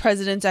opposes the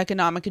president's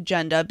economic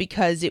agenda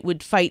because it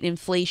would fight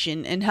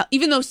inflation, and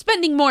even though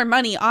spending more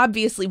money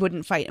obviously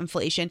wouldn't fight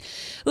inflation.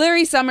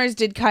 Larry Summers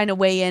did kind of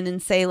weigh in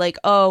and say like,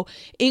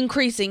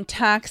 increasing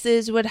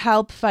taxes would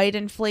help fight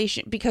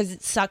inflation because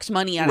it sucks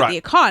money out of the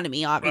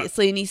economy,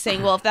 obviously. And he's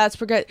saying, well, if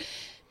that's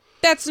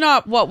that's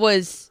not what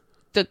was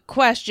the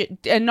question,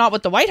 and not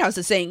what the White House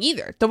is saying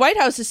either. The White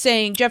House is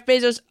saying Jeff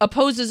Bezos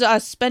opposes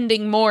us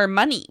spending more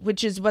money,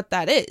 which is what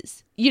that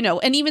is.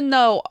 And even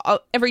though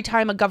every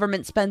time a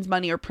government spends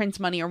money or prints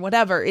money or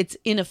whatever, it's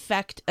in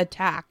effect a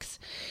tax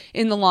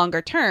in the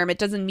longer term, it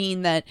doesn't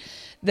mean that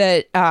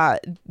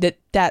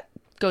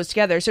goes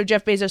together. So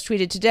Jeff Bezos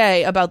tweeted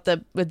today about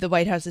the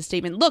White House's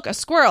statement. "Look, a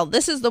squirrel.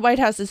 This is the White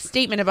House's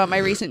statement about my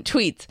recent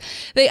tweets.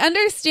 They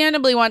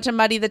understandably want to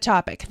muddy the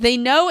topic. They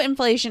know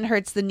inflation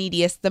hurts the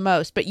neediest the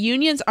most, but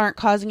unions aren't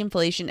causing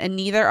inflation, and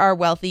neither are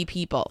wealthy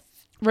people.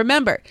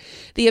 Remember,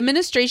 the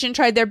administration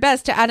tried their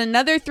best to add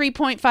another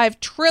 $3.5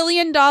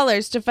 trillion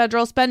to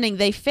federal spending.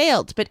 They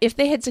failed, but if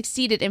they had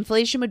succeeded,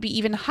 inflation would be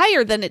even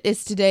higher than it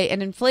is today,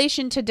 and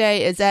inflation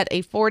today is at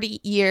a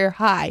 40-year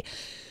high."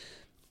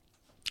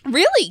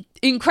 Really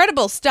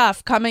incredible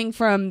stuff coming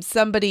from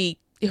somebody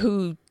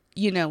who,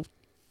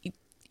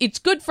 it's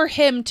good for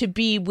him to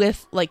be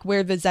with like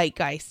where the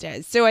zeitgeist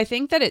is. So I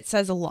think that it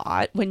says a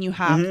lot when you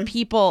have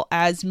people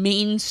as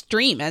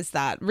mainstream as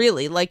that,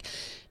 really. Like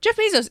Jeff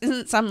Bezos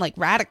isn't some like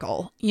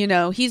radical,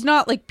 he's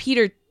not like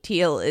Peter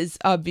Thiel is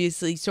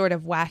obviously sort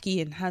of wacky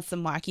and has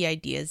some wacky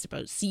ideas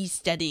about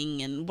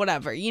seasteading and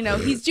whatever.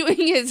 He's doing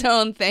his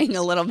own thing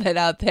a little bit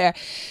out there.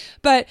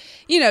 But,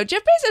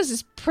 Jeff Bezos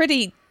is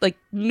pretty like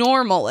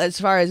normal as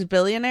far as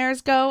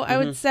billionaires go, I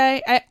would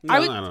say. I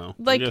don't know.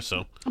 Like, I guess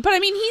so. But I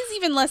mean, he's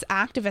even less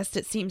activist,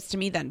 it seems to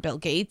me, than Bill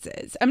Gates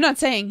is. I'm not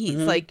saying he's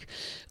like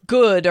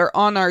good or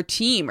on our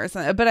team or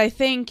something, but I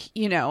think,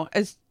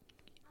 as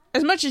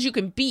much as you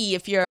can be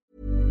if you're.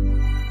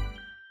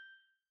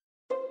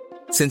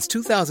 Since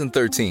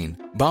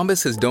 2013,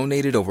 Bombas has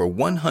donated over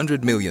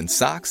 100 million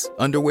socks,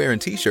 underwear,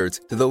 and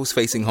T-shirts to those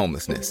facing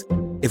homelessness.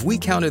 If we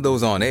counted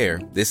those on air,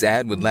 this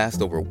ad would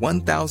last over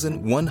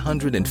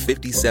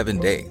 1,157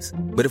 days.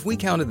 But if we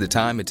counted the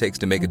time it takes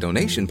to make a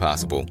donation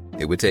possible,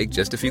 it would take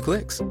just a few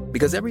clicks.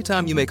 Because every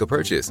time you make a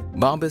purchase,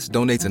 Bombas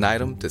donates an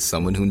item to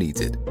someone who needs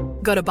it.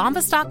 Go to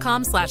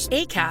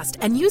bombas.com/ACAST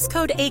and use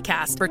code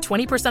ACAST for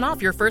 20% off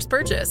your first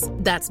purchase.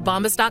 That's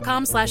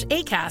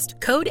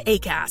bombas.com/ACAST, code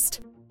ACAST.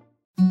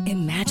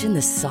 Imagine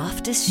the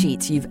softest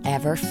sheets you've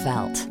ever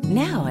felt.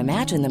 Now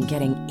imagine them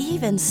getting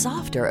even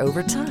softer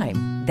over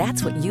time.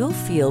 That's what you'll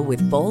feel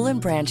with Boll &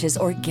 Branch's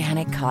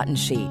organic cotton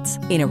sheets.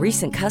 In a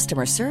recent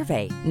customer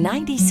survey,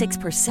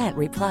 96%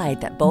 replied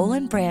that Boll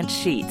 & Branch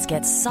sheets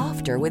get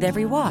softer with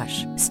every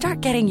wash.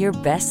 Start getting your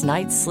best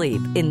night's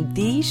sleep in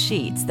these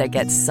sheets that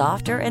get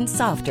softer and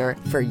softer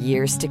for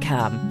years to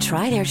come.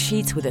 Try their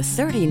sheets with a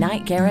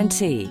 30-night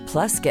guarantee.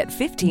 Plus, get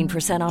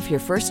 15% off your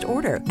first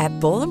order at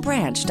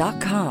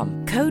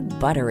bollandbranch.com. Code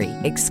BUTTERY.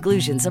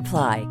 Exclusions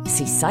apply.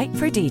 See site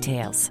for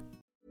details.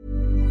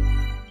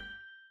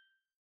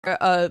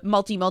 A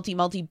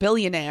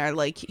multi-billionaire,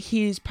 like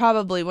he's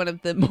probably one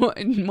of the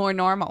more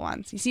normal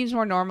ones. He seems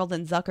more normal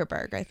than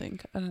Zuckerberg, I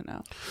think. I don't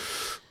know.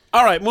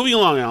 All right, moving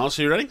along, Alice.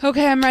 Are you ready?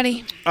 Okay, I'm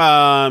ready.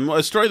 A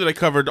story that I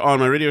covered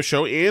on my radio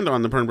show and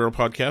on the Burn Barrel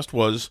podcast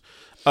was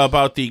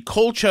about the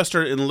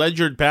Colchester and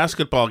Ledyard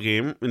basketball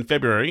game in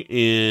February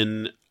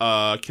in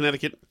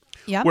Connecticut,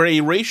 where a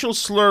racial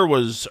slur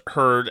was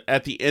heard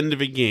at the end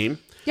of a game.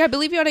 Yeah, I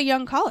believe you had a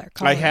young caller.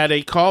 I had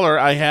a caller.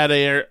 I had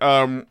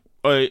an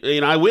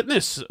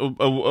eyewitness,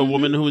 a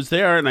woman who was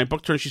there, and I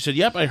booked her, and she said,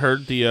 yep, I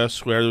heard the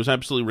swear. There was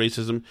absolutely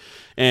racism.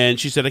 And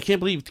she said,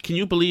 can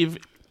you believe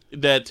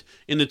that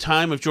in the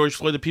time of George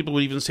Floyd, that people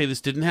would even say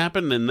this didn't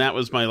happen? And that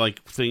was my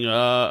thing.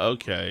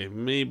 Okay,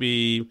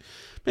 maybe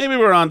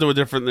we're on to a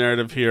different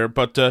narrative here.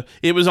 But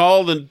it was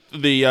all the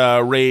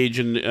rage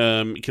in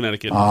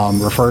Connecticut.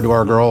 Referred to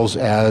our girls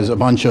as a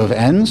bunch of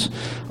N's,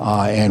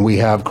 and we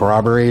have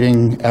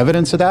corroborating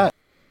evidence of that.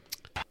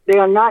 They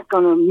are not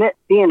going to admit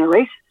being a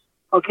racist.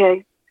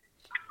 Okay,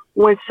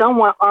 when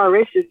someone are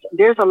racist,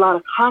 there's a lot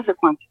of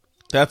consequences.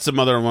 That's the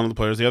mother of one of the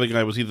players. The other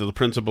guy was either the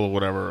principal or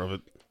whatever of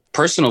it.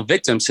 Personal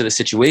victims to the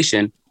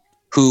situation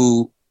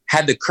who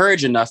had the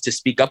courage enough to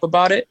speak up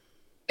about it,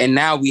 and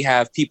now we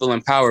have people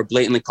in power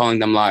blatantly calling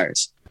them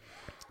liars.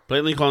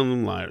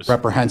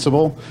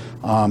 Reprehensible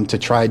to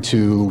try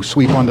to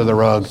sweep under the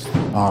rug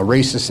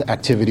racist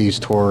activities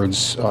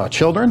towards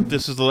children.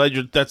 This is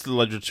that's the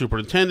Ledyard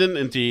superintendent.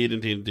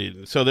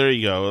 Indeed. So there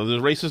you go. The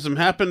racism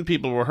happened.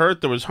 People were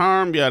hurt. There was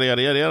harm. Yada,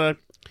 yada, yada, yada.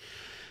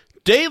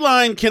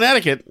 Dateline,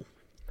 Connecticut.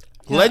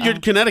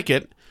 Ledyard,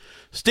 Connecticut.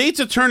 State's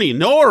attorney,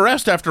 no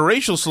arrest after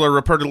racial slur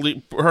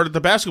reportedly heard at the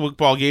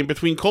basketball game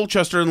between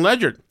Colchester and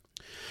Ledyard.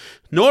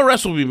 No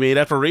arrest will be made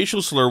after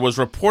racial slur was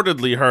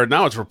reportedly heard.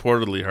 Now it's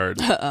reportedly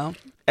heard. Uh-oh.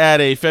 At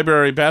a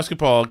February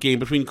basketball game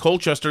between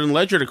Colchester and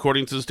Ledyard,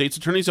 according to the state's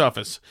attorney's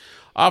office.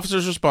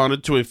 Officers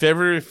responded to a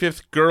February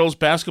 5th girls'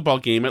 basketball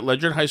game at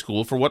Ledyard High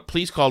School for what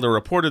police called a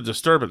reported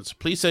disturbance.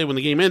 Police say when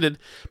the game ended,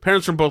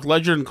 parents from both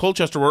Ledyard and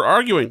Colchester were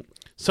arguing.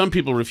 Some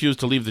people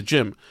refused to leave the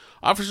gym.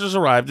 Officers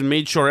arrived and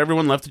made sure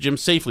everyone left the gym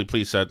safely,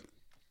 police said.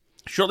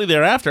 Shortly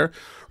thereafter,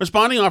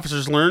 responding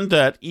officers learned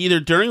that either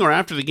during or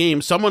after the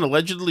game, someone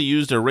allegedly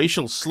used a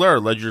racial slur,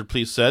 Ledyard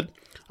police said.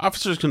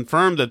 Officers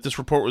confirmed that this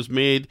report was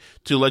made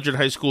to Ledyard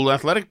High School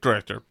athletic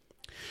director.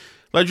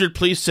 Ledyard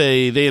police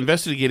say they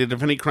investigated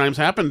if any crimes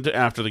happened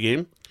after the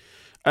game.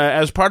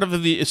 As part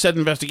of the said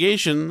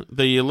investigation,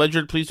 the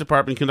Ledyard Police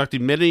Department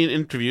conducted many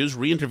interviews,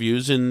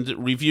 re-interviews, and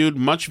reviewed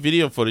much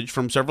video footage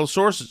from several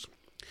sources.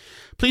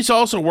 Police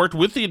also worked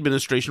with the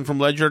administration from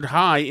Ledyard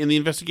High in the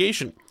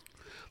investigation.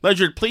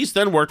 Ledyard Police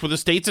then worked with the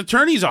state's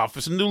attorney's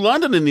office in New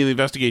London in the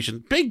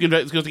investigation. Big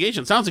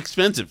investigation. Sounds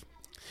expensive.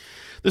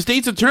 The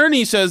state's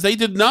attorney says they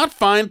did not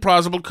find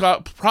probable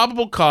cause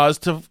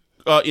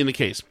in the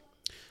case.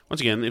 Once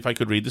again, if I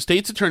could read, the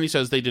state's attorney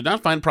says they did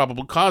not find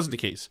probable cause in the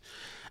case.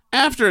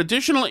 After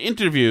additional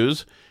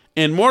interviews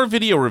and more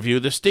video review,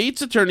 the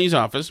state's attorney's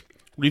office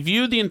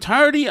reviewed the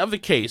entirety of the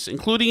case,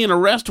 including an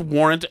arrest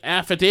warrant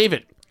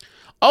affidavit.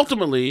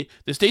 Ultimately,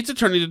 the state's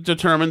attorney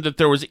determined that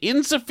there was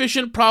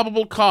insufficient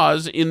probable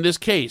cause in this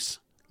case,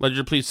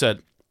 Ledyard Police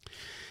said.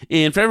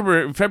 In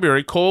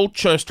February,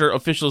 Colchester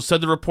officials said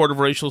the report of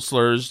racial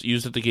slurs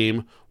used at the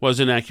game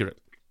was inaccurate.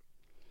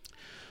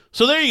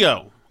 So there you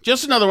go.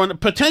 Just another one.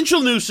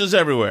 Potential nooses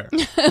everywhere.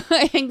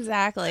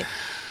 Exactly.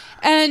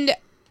 And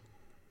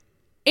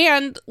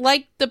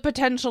like the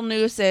potential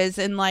nooses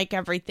and like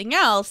everything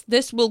else,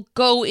 this will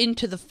go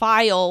into the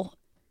file,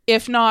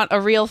 if not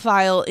a real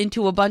file,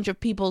 into a bunch of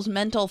people's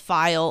mental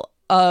file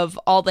of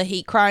all the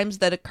hate crimes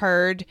that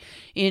occurred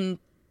in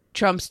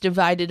Trump's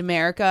divided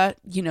America,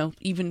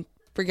 even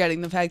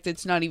forgetting the fact that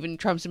it's not even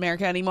Trump's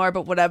America anymore,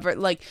 but whatever,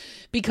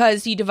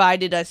 because he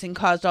divided us and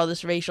caused all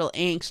this racial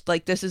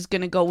angst, this is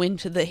going to go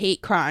into the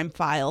hate crime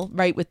file,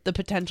 right, with the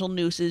potential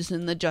nooses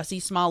and the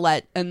Jussie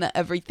Smollett and the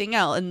everything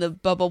else and the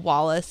Bubba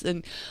Wallace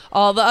and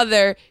all the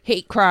other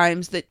hate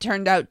crimes that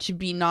turned out to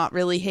be not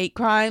really hate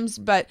crimes,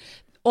 but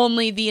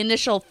only the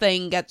initial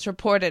thing gets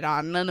reported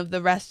on. None of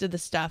the rest of the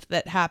stuff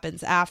that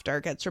happens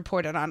after gets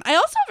reported on. I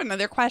also have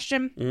another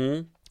question.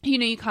 Mm-hmm. You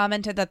know, you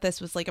commented that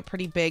this was like a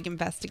pretty big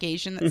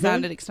investigation that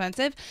sounded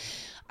expensive.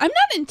 I'm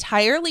not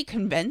entirely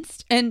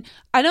convinced, and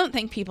I don't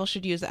think people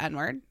should use the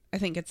N-word. I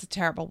think it's a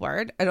terrible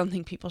word. I don't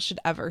think people should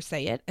ever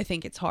say it. I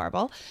think it's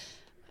horrible.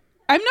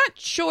 I'm not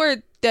sure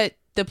that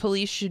the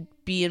police should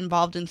be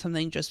involved in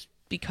something just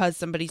because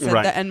somebody said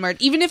the N-word,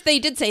 even if they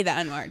did say the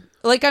N-word.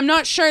 Like, I'm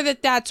not sure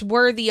that that's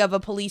worthy of a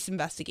police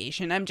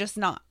investigation. I'm just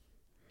not.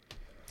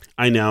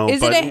 I know.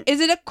 Is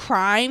it a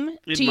crime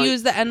to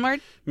use the N-word?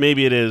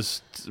 Maybe it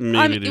is.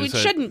 It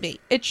shouldn't be.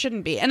 It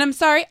shouldn't be. And I'm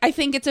sorry. I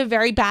think it's a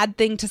very bad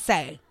thing to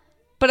say.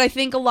 But I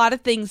think a lot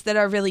of things that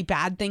are really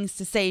bad things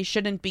to say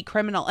shouldn't be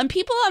criminal. And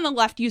people on the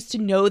left used to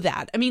know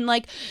that. I mean,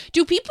 like,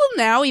 do people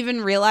now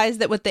even realize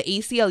that what the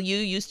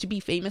ACLU used to be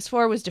famous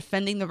for was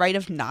defending the right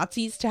of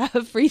Nazis to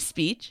have free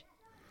speech?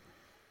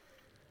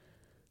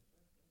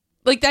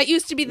 Like, that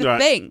used to be the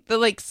thing. The,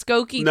 like,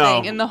 Skokie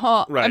thing in the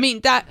hall. Right. I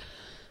mean, that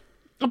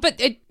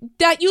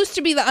used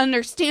to be the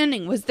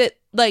understanding, was that,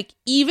 like,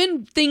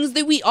 even things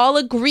that we all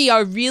agree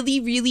are really,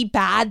 really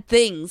bad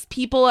things,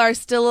 people are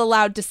still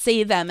allowed to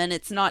say them, and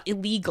it's not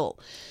illegal.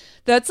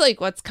 That's,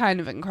 like, what's kind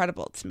of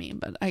incredible to me.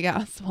 But I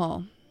guess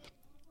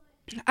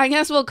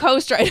we'll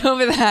coast right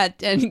over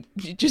that and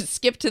just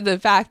skip to the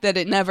fact that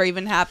it never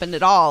even happened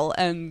at all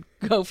and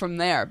go from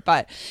there.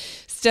 But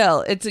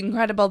still, it's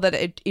incredible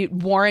that it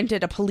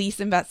warranted a police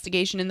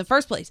investigation in the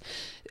first place.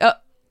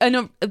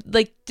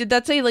 Did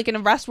that say like an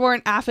arrest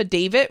warrant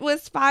affidavit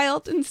was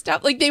filed and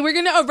stuff? Like, they were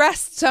going to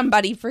arrest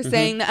somebody for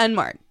saying the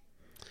N-word.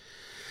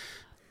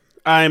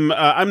 I'm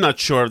not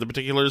sure of the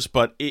particulars,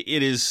 but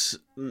it is.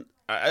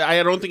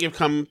 I don't think I've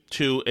come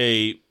to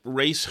a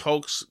race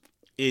hoax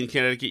in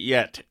Connecticut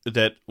yet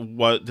that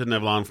didn't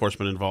have law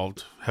enforcement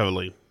involved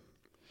heavily.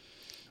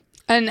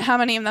 And how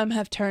many of them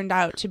have turned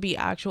out to be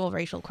actual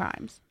racial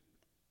crimes?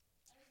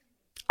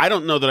 I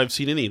don't know that I've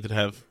seen any that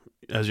have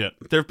as yet.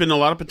 There have been a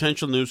lot of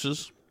potential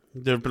nooses.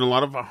 There have been a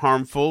lot of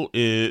harmful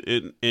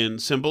in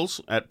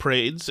symbols at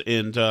parades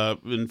and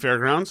in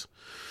fairgrounds.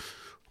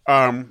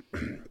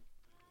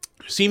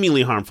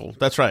 Seemingly harmful.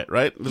 That's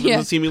right?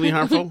 Yeah. Seemingly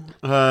harmful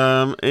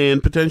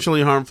and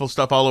potentially harmful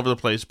stuff all over the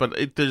place. But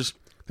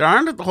there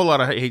aren't a whole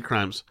lot of hate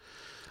crimes.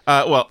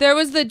 Well, there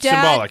was the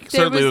dad. Symbolic.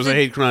 Certainly, there was a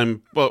hate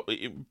crime. Well,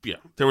 yeah,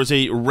 there was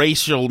a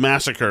racial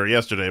massacre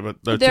yesterday.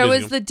 But there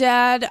was the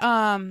dad.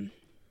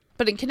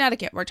 But in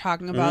Connecticut, we're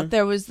talking about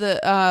there was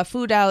the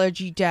food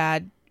allergy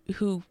dad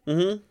who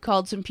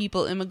called some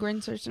people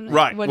immigrants or something.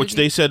 Right, which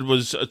they said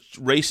was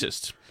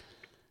racist.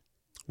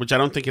 Which I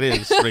don't think it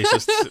is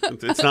racist.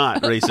 It's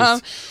not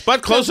racist.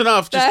 But close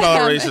enough. Just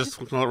call it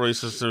racist. Call it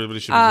racist. Everybody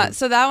should be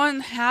so that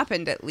one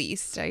happened at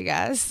least, I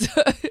guess.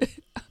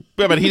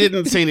 Yeah, but he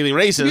didn't say anything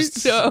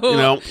racist. No. You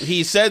know,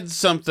 he said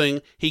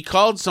something. He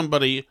called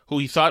somebody who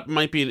he thought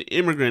might be an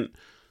immigrant.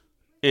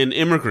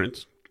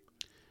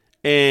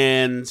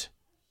 And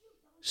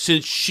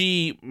since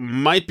she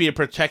might be a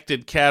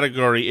protected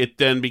category, it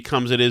then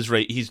becomes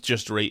he's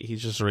just a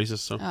racist.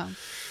 So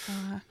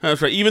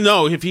that's right. Even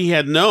though if he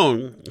had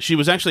known, she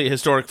was actually a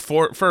historic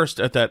first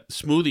at that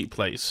smoothie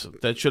place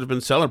that should have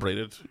been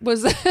celebrated.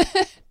 Was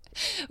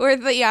where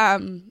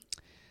the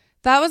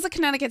that was a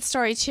Connecticut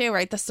story too,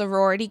 right? The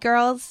sorority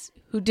girls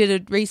who did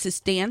a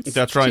racist dance.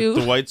 That's right. too.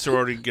 The white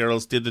sorority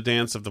girls did the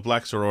dance of the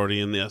black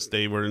sorority, and yes,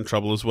 they were in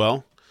trouble as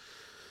well.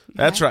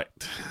 That's right.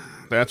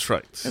 That's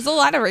right. There's a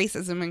lot of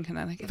racism in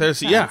Connecticut.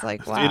 It's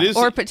like, wow. It is,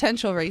 or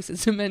potential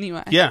racism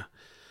anyway. Yeah,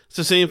 it's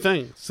the same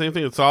thing.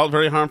 It's all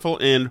very harmful,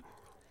 and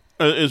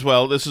as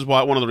well, this is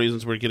one of the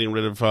reasons we're getting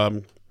rid of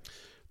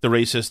the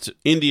racist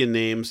Indian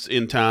names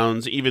in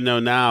towns. Even though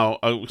now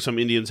some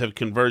Indians have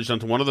converged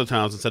onto one of the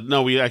towns and said,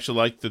 "No, we actually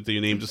like the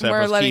name. Just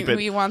have us keep it.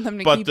 We want them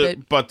to keep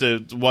it." But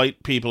the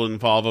white people in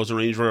Volvos and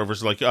Range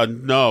Rovers are like,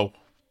 "No,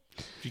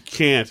 you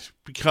can't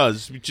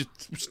because you just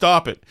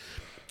stop it."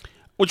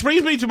 Which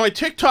brings me to my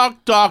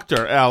TikTok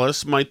doctor,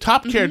 Alice, my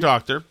top care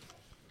doctor.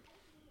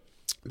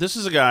 This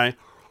is a guy,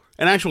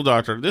 an actual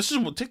doctor. This is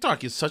what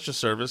TikTok is such a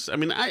service. I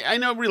mean,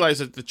 I realize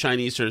that the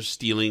Chinese are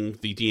stealing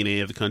the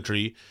DNA of the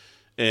country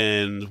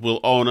and will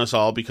own us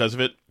all because of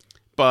it,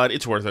 but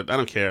it's worth it. I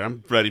don't care.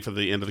 I'm ready for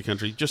the end of the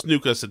country. Just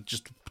nuke us and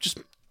just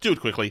do it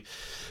quickly.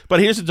 But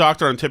here's a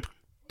doctor on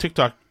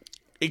TikTok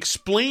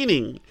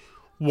explaining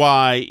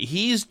why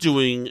he's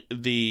doing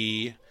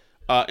the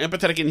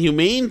empathetic and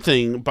humane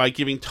thing by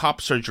giving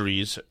top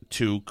surgeries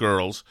to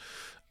girls.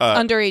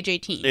 Under age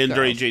 18.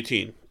 Under age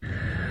 18.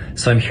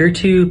 So I'm here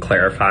to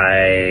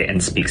clarify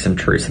and speak some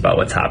truths about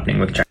what's happening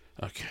with China.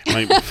 Okay.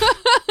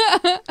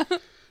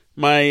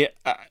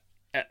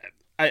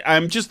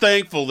 I'm just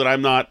thankful that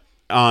I'm not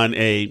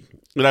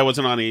that I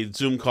wasn't on a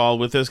Zoom call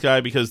with this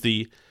guy, because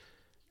the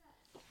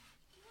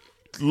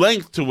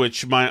length to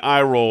which my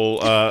eye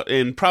roll,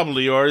 and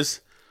probably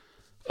yours,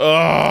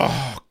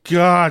 oh,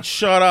 God,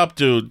 shut up,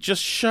 dude.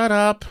 Just shut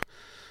up.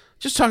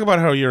 Just talk about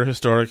how you're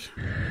historic.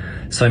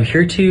 So I'm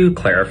here to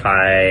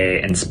clarify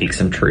and speak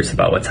some truths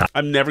about what's happening.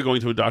 I'm never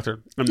going to a doctor.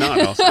 I'm not,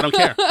 Alice. I don't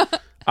care.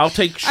 I'll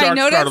take shark I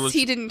noticed cartilage.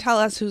 he didn't tell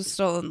us whose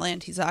stolen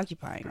land he's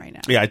occupying right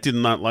now. Yeah, I did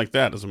not like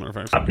that, as a matter of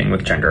fact. Happening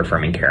with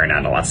gender-affirming care in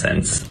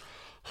adolescents.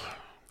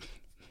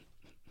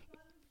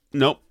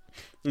 Nope.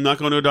 I'm not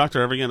going to a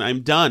doctor ever again. I'm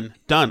done.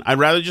 I'd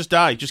rather just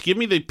die. Just give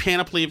me the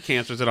panoply of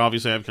cancers that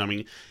obviously I have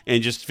coming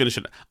and just finish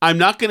it. I'm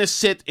not going to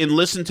sit and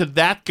listen to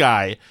that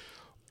guy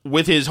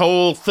with his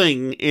whole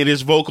thing in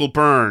his vocal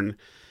burn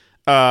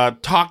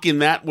talk in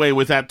that way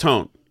with that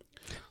tone.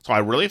 So I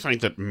really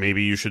think that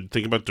maybe you should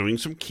think about doing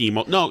some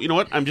chemo. No, you know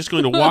what? I'm just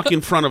going to walk in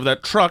front of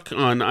that truck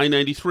on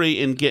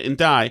I-93 and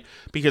die,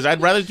 because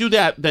I'd rather do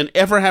that than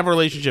ever have a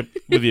relationship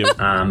with you.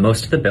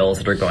 Most of the bills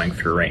that are going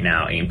through right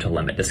now aim to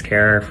limit this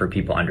care for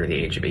people under the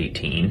age of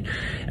 18.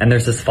 And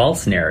there's this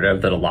false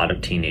narrative that a lot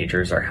of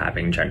teenagers are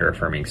having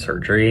gender-affirming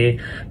surgery.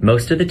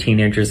 Most of the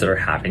teenagers that are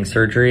having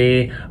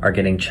surgery are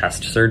getting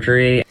chest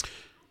surgery.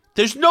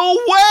 There's no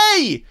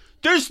way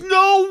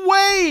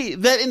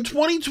that in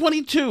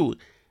 2022...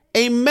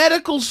 a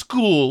medical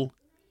school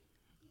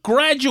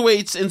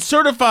graduates and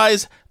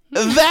certifies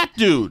that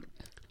dude.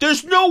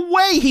 There's no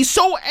way. He's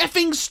so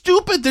effing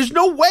stupid. There's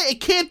no way.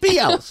 It can't be,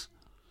 Alice.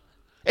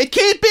 It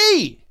can't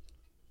be.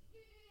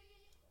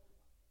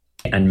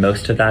 And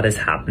most of that is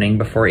happening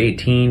before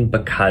 18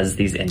 because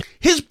these...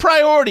 His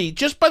priority,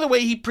 just by the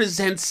way he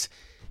presents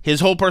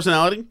his whole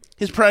personality,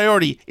 his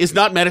priority is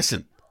not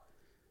medicine.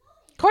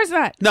 Of course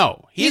not.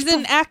 No. He's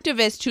an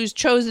activist who's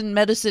chosen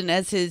medicine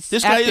as his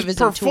This guy is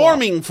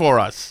performing tool. for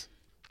us.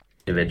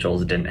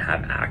 Individuals didn't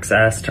have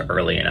access to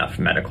early enough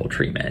medical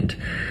treatment.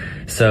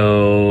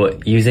 So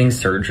using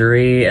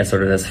surgery as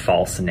sort of this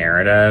false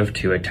narrative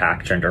to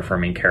attack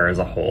gender-affirming care as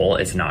a whole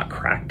is not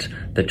correct.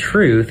 The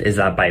truth is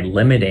that by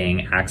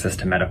limiting access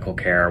to medical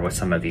care with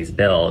some of these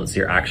bills,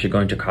 you're actually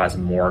going to cause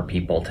more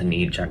people to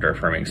need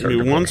gender-affirming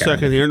surgical care. 1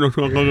 second here.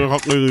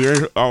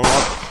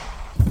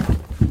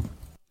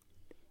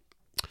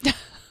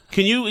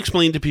 Can you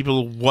explain to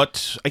people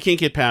what... I can't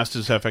get past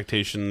his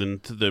affectation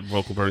and the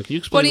vocal burn. Can you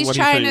explain what he's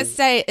trying to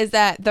say is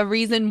that the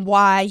reason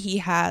why he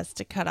has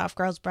to cut off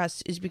girls'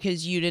 breasts is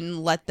because you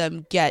didn't let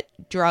them get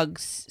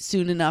drugs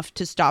soon enough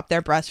to stop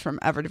their breasts from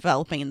ever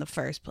developing in the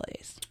first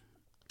place.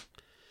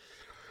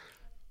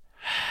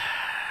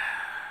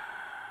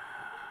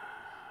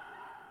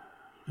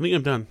 I think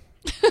I'm done.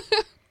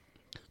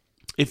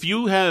 If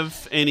you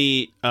have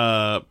any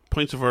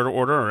points of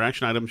order or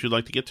action items you'd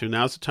like to get to,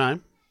 now's the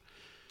time.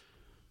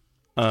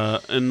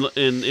 And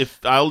if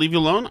I'll leave you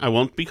alone, I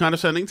won't be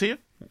condescending to you.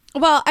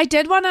 Well, I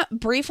did want to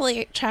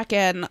briefly check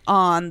in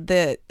on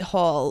the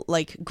whole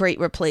great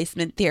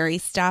replacement theory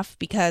stuff,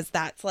 because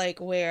that's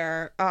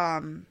where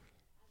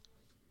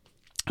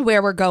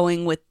we're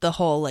going with the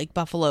whole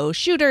Buffalo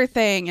shooter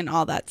thing and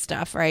all that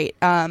stuff, right?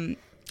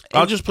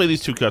 I'll just play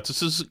these two cuts.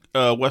 This is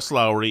Wes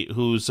Lowry,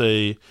 who's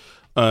a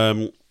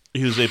black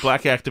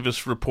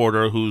activist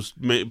reporter who's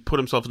put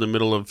himself in the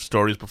middle of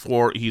stories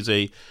before. He's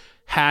a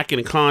hack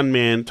and a con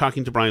man,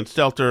 talking to Brian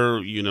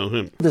Stelter. You know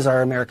him. This is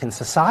our American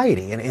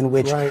society in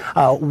which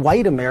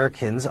white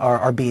Americans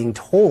are being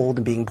told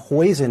and being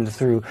poisoned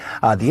through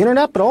the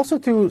internet, but also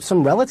through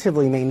some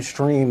relatively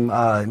mainstream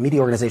media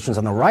organizations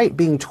on the right,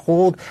 being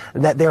told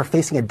that they're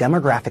facing a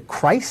demographic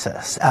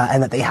crisis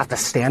and that they have to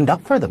stand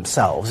up for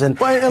themselves. And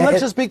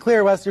let's just be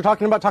clear, Wes, you're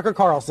talking about Tucker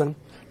Carlson.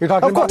 You're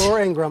talking about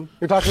Laura Ingraham.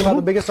 You're talking about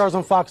the biggest stars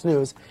on Fox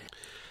News.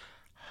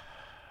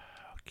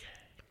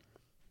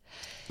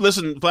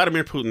 Listen,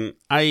 Vladimir Putin,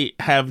 I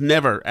have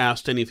never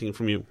asked anything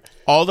from you.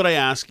 All that I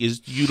ask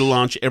is you to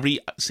launch every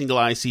single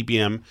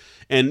ICBM.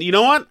 And you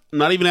know what? I'm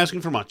not even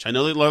asking for much. I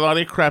know that a lot of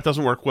your crap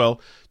doesn't work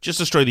well. Just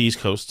destroy the East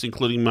Coast,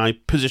 including my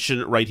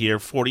position right here,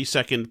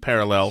 42nd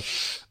parallel,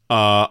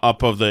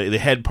 up of the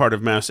head part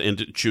of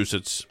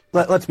Massachusetts.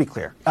 Let's be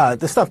clear.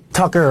 The stuff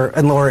Tucker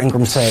and Laura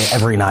Ingraham say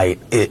every night,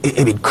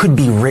 it could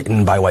be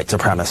written by white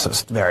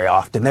supremacists very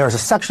often. There's a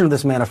section of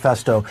this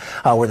manifesto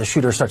where the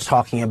shooter starts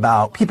talking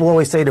about, people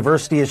always say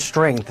diversity is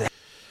strength.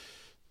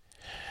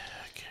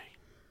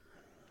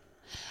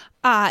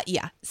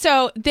 Yeah.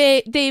 So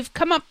they've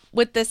come up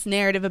with this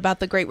narrative about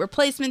the Great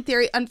Replacement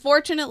Theory.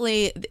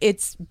 Unfortunately,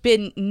 it's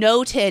been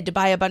noted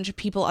by a bunch of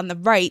people on the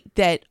right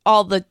that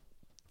all the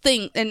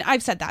thing, and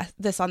I've said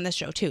this on this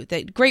show too,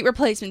 that Great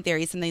Replacement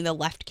Theory is something the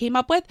left came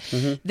up with.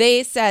 Mm-hmm.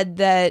 They said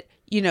that,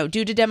 due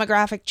to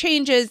demographic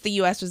changes, the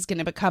U.S. was going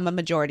to become a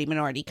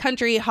majority-minority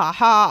country. Ha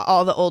ha,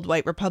 all the old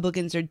white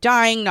Republicans are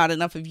dying. Not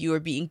enough of you are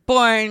being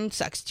born.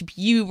 Sucks to be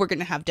you. We're going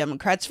to have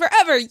Democrats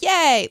forever.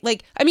 Yay.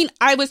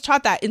 I was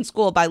taught that in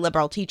school by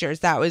liberal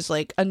teachers. That was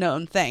a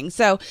known thing.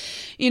 So,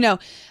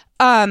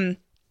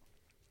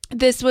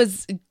 this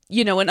was,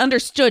 an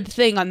understood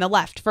thing on the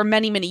left for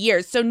many, many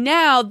years. So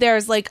now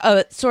there's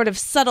a sort of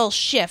subtle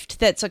shift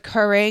that's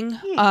occurring,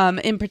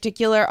 in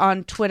particular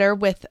on Twitter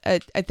with, I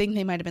think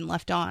they might have been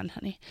left on,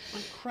 honey.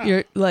 Oh,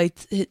 your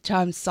lights,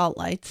 Tom's salt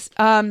lights.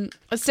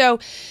 So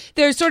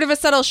there's sort of a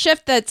subtle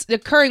shift that's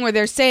occurring where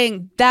they're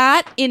saying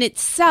that in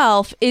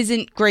itself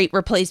isn't Great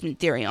Replacement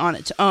Theory on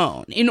its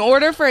own. In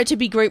order for it to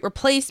be Great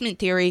Replacement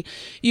Theory,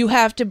 you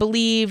have to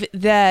believe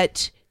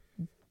that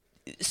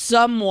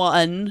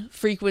someone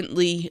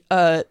frequently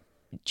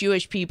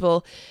Jewish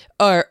people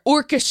are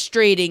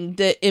orchestrating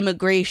the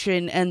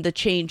immigration and the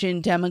change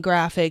in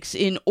demographics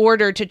in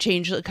order to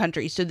change the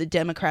country so the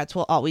Democrats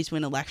will always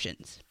win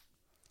elections.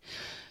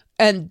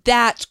 And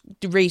that's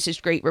the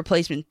racist great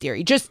replacement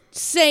theory. Just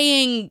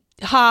saying,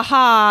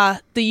 the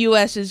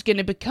U.S. is going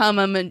to become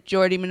a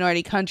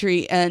majority-minority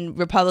country and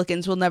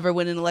Republicans will never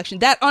win an election.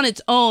 That on its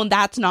own,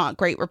 that's not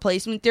great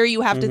replacement theory. You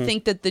have to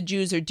think that the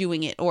Jews are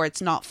doing it, or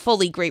it's not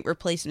fully great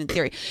replacement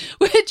theory.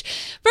 Which,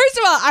 first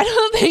of all, I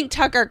don't think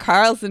Tucker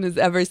Carlson has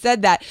ever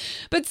said that.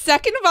 But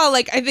second of all,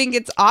 I think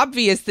it's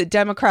obvious that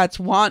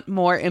Democrats want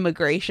more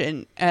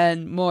immigration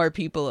and more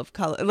people of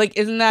color.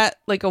 Isn't that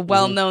a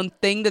well-known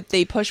thing that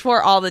they push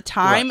for all the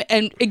time? Right.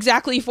 And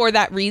exactly for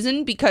that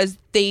reason, because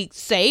they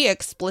say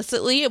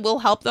explicitly it will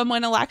help them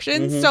win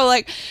elections. So,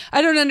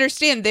 I don't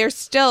understand. They're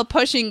still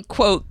pushing,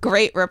 quote,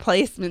 great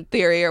replacement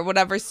theory or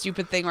whatever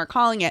stupid thing we're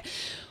calling it.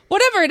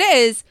 Whatever it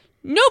is,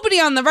 nobody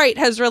on the right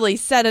has really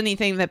said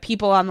anything that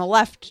people on the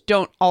left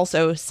don't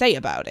also say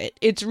about it.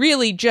 It's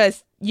really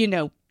just,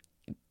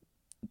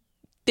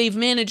 they've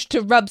managed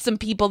to rub some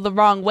people the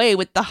wrong way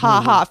with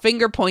the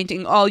finger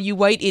pointing, all you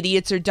white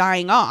idiots are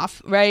dying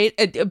off, right?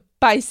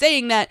 By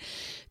saying that,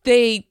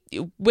 they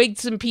wigged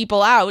some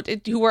people out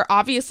who were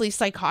obviously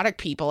psychotic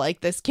people,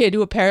 like this kid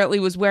who apparently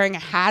was wearing a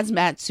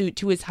hazmat suit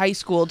to his high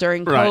school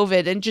during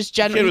COVID and just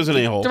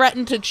generally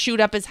threatened to shoot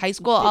up his high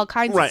school, all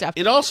kinds of stuff.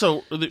 It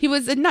also... he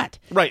was a nut.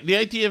 Right. The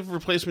idea of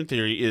replacement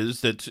theory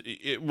is that,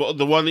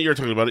 the one that you're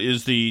talking about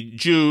is the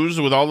Jews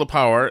with all the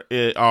power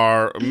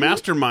are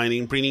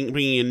masterminding,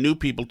 bringing in new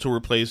people to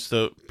replace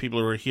the people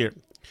who are here.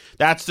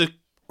 That's the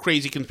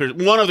crazy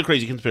conspiracy. One of the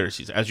crazy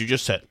conspiracies, as you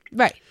just said.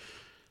 Right.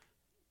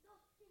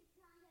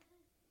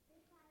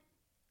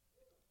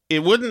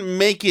 It wouldn't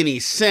make any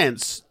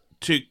sense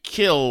to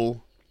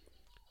kill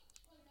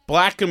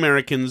black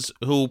Americans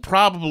who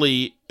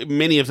probably,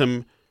 many of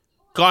them,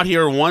 got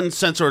here in one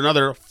sense or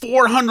another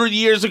 400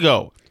 years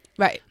ago.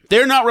 Right.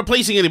 They're not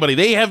replacing anybody.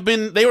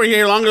 They were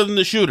here longer than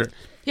the shooter.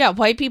 Yeah,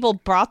 white people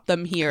brought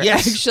them here,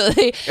 yes,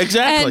 actually.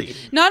 Exactly.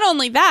 And not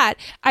only that,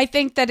 I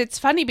think that it's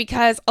funny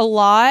because a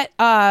lot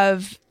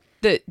of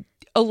the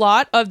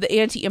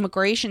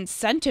anti-immigration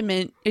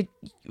sentiment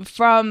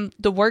from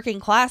the working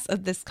class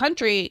of this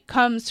country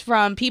comes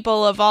from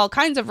people of all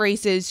kinds of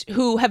races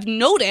who have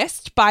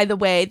noticed, by the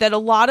way, that a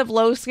lot of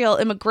low-scale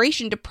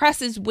immigration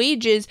depresses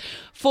wages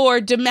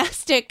for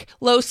domestic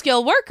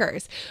low-scale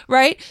workers,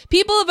 right?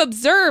 People have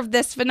observed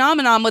this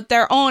phenomenon with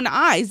their own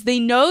eyes. They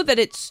know that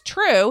it's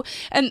true.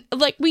 And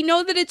we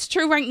know that it's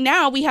true right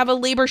now. We have a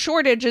labor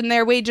shortage and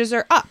their wages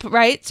are up,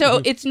 right?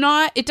 So it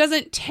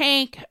doesn't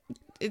take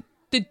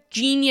the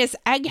genius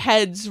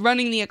eggheads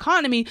running the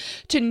economy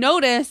to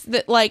notice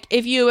that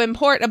if you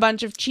import a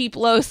bunch of cheap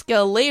low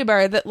skill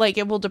labor that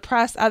it will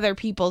depress other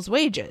people's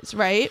wages,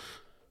 right?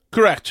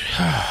 Correct.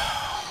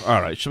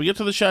 All right, should we get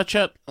to the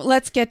chat?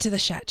 Let's get to the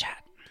chat.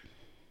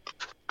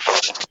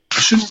 I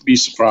shouldn't be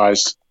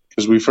surprised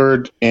because we've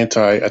heard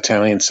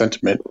anti-Italian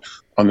sentiment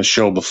on the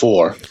show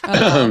before.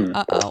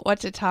 What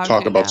to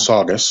talk about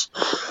Saugus.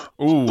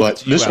 Ooh,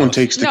 but this one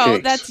takes the cake. No,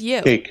 that's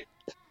you. Cake.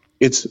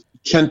 It's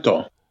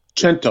Cento.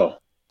 Cento?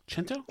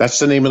 That's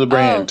the name of the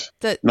brand,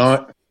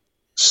 not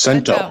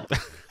Cento.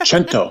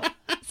 Cento.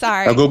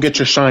 Sorry. Now go get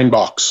your shine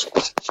box.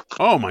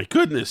 Oh my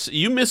goodness!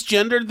 You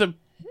misgendered the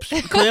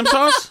clam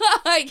sauce?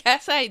 I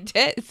guess I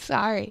did.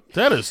 Sorry.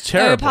 That is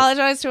terrible. I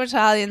apologize to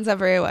Italians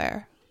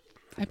everywhere.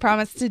 I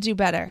promise to do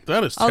better.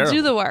 That is terrible. I'll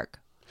do the work.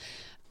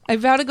 I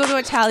vow to go to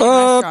Italian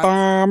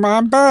restaurants.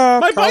 I'm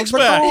back. My bike's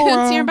back.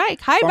 It's your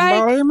bike. Hi, bike.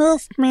 Somebody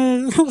missed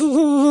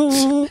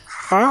me.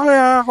 Hi,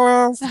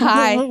 Alice.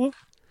 Hi.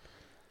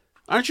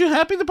 Aren't you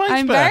happy the bike's back?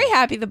 I'm very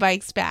happy the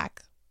bike's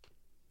back.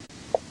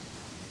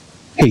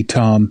 Hey,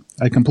 Tom,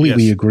 I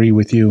completely agree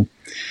with you.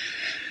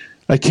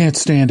 I can't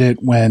stand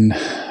it when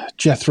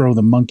Jethro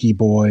the monkey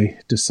boy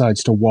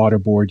decides to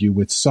waterboard you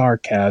with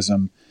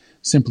sarcasm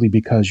simply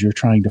because you're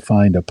trying to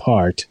find a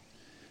part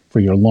for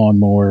your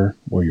lawnmower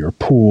or your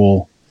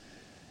pool.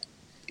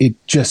 It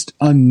just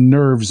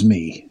unnerves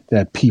me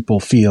that people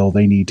feel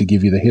they need to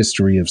give you the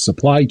history of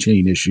supply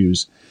chain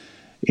issues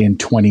in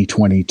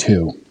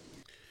 2022.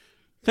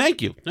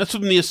 Thank you. That's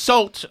from the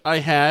assault I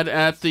had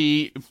at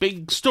the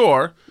big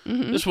store.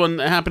 This one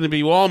happened to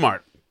be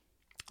Walmart.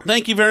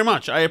 Thank you very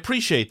much. I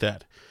appreciate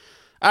that.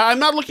 I'm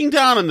not looking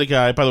down on the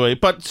guy, by the way,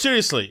 but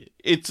seriously,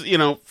 it's,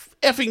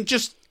 effing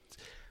just,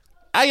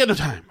 I got no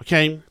time,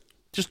 okay?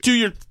 Just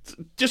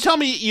tell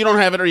me you don't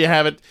have it or you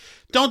have it.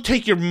 Don't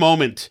take your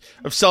moment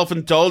of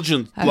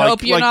self-indulgence. I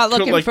hope you're not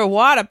looking for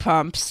water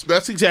pumps.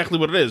 That's exactly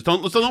what it is.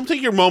 Don't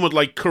take your moment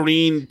like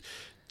Corinne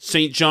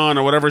St. John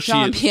or whatever she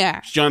is.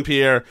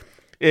 Jean-Pierre.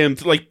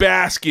 And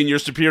bask in your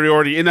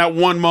superiority in that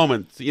one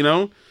moment,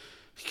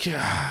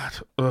 God.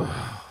 Ugh.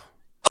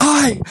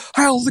 Hey,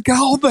 how's it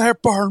going there,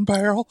 Burn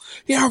Barrel?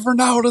 You ever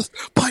notice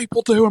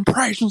people do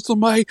impressions of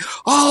me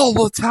all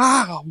the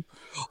time?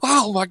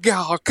 Oh my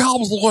God,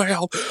 comes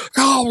well.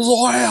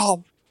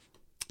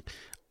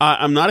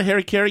 I'm not a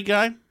Harry Carey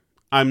guy.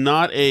 I'm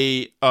not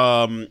a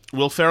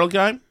Will Ferrell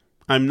guy.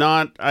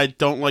 I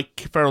don't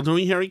like Farrell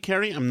doing Harry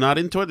Carey. I'm not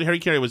into it. Harry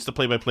Carey was the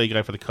play-by-play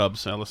guy for the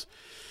Cubs, Alice.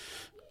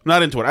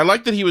 Not into it. I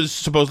like that he was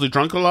supposedly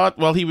drunk a lot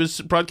while he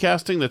was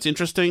broadcasting. That's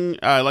interesting.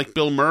 I like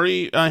Bill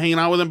Murray hanging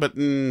out with him, but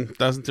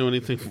doesn't do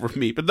anything for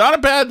me. But not a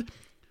bad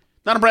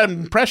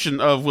impression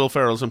of Will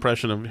Ferrell's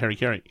impression of Harry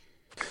Carey.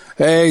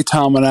 Hey,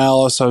 Tom and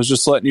Alice. I was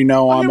just letting you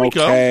know I'm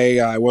okay.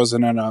 I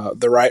wasn't in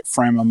the right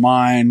frame of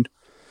mind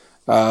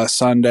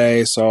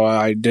Sunday, so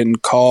I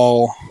didn't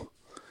call.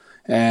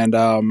 And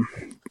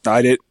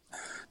I did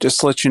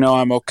just let you know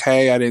I'm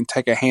okay. I didn't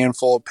take a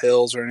handful of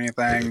pills or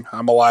anything.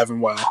 I'm alive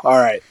and well. All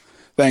right.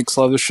 Thanks.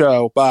 Love the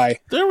show. Bye.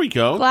 There we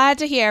go. Glad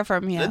to hear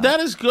from you. That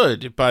is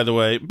good, by the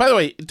way. By the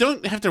way,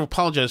 don't have to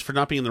apologize for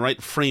not being in the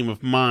right frame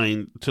of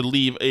mind to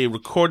leave a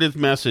recorded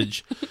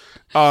message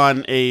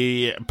on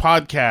a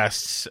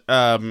podcast.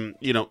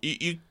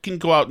 You can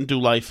go out and do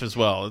life as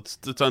well.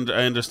 I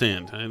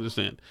understand.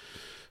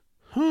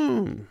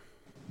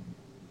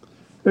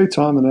 Hey,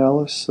 Tom and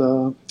Alice.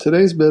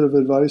 Today's bit of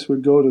advice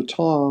would go to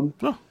Tom.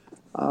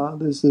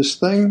 There's this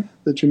thing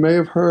that you may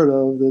have heard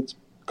of that's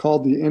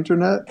called the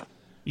internet.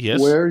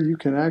 Yes. Where you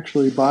can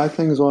actually buy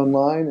things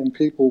online and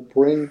people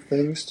bring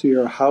things to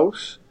your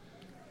house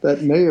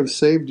that may have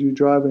saved you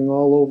driving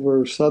all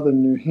over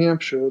southern New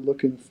Hampshire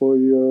looking for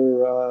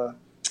your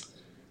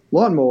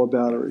lawnmower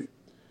battery.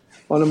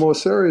 On a more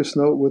serious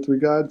note, with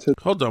regard to...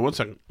 Hold on 1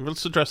 second.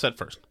 Let's address that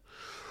first.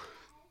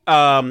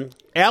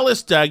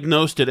 Alice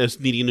diagnosed it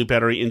as needing a new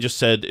battery and just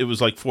said it was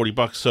like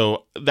 $40.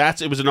 So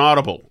it was an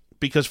audible.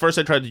 Because first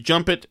I tried to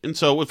jump it, and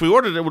so if we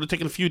ordered it, it would have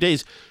taken a few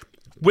days.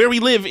 Where we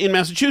live in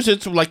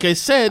Massachusetts, like I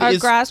said, our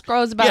grass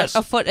grows about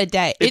a foot a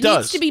day. It does.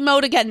 needs to be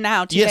mowed again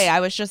now. Today, Yes. I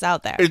was just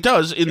out there. It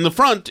does. In the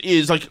front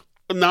is like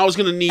now it's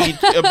going to need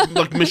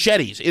like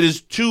machetes. It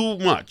is too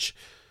much.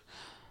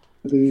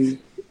 The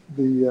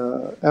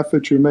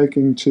effort you're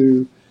making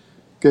to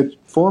get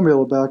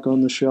formula back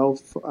on the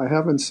shelf, I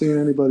haven't seen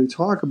anybody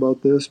talk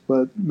about this,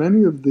 but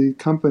many of the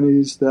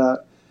companies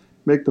that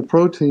make the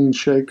protein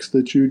shakes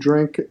that you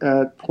drink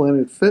at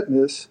Planet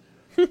Fitness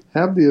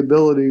have the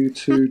ability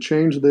to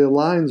change their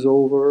lines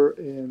over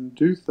and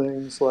do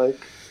things like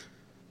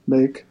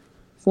make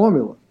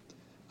formula.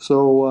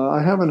 So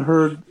I haven't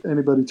heard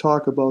anybody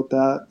talk about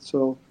that,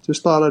 so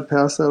just thought I'd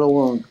pass that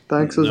along.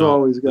 Thanks as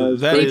always,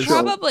 guys. Great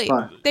show.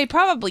 Bye. They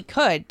probably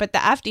could, but the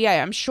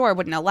FDA, I'm sure,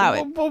 wouldn't allow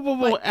it.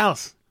 Whoa,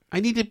 Alice. I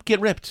need to get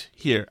ripped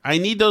here. I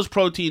need those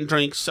protein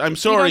drinks. I'm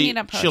sorry, need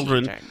a protein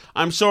children. drink.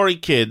 I'm sorry,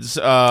 kids,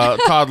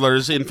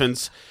 toddlers,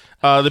 infants.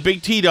 The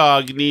big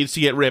T-Dog needs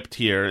to get ripped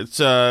here. It's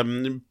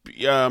summer.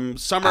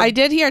 I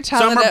did hear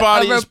tell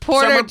that a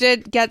reporter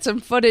did get some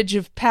footage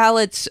of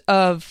pallets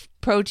of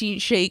protein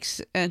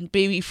shakes and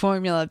baby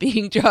formula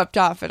being dropped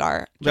off at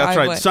our That's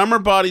driveway. right. Summer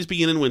bodies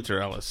begin in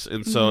winter, Alice.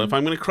 And so if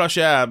I'm going to crush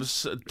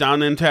abs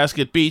down in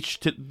Tasket Beach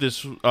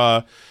this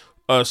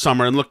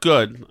summer and look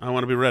good, I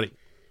want to be ready.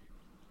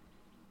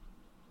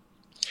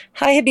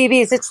 Hi,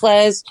 Habibis. It's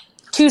Les.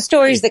 2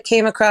 stories that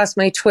came across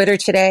my Twitter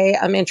today.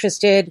 I'm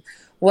interested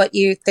what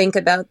you think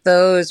about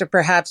those, or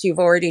perhaps you've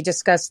already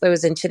discussed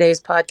those in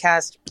today's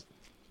podcast.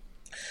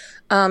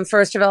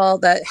 First of all,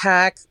 that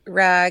hack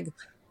rag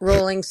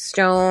Rolling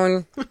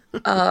Stone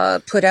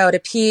put out a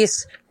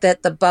piece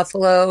that the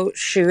Buffalo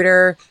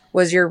shooter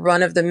was your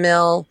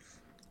run-of-the-mill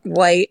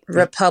white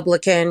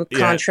Republican,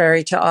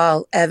 contrary to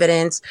all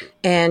evidence.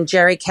 And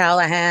Jerry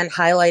Callahan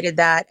highlighted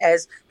that,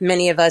 as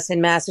many of us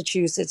in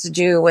Massachusetts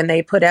do when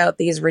they put out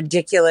these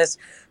ridiculous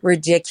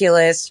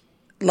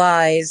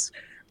lies.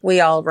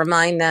 We all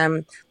remind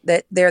them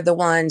that they're the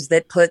ones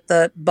that put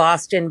the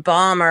Boston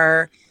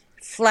bomber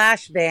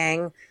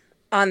flashbang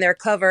on their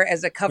cover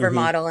as a cover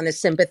model and a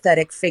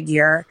sympathetic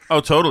figure. Oh,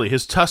 totally.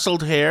 His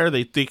tousled hair,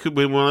 they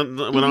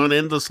went on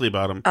endlessly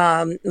about him.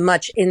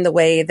 Much in the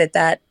way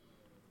that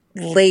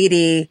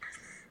lady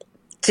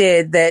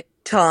did that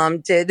Tom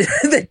did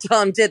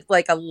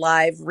like a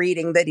live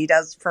reading that he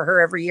does for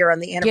her every year on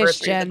the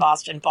anniversary of the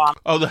Boston bomb.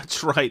 Oh,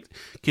 that's right.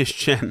 Gish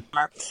Chen.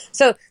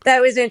 So that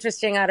was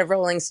interesting out of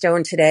Rolling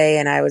Stone today,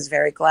 and I was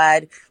very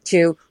glad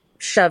to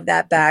shove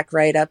that back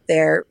right up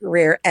their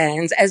rear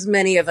ends, as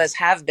many of us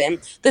have been.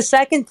 The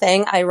second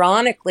thing,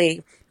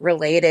 ironically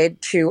related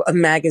to a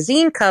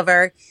magazine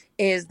cover,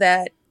 is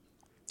that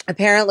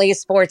apparently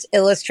Sports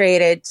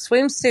Illustrated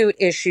swimsuit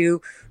issue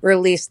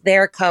released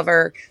their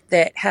cover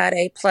that had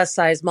a plus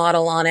size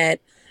model on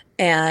it.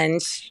 And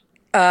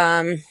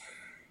I'm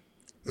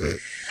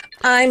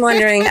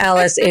wondering,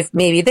 Alice, if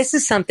maybe this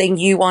is something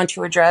you want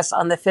to address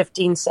on the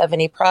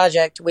 1570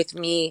 project with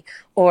me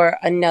or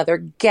another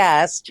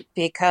guest,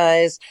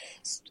 because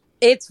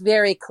it's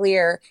very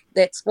clear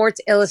that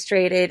Sports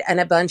Illustrated and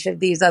a bunch of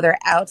these other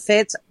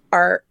outfits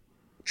are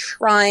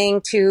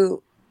trying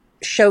to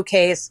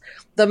showcase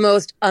the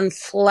most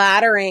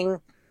unflattering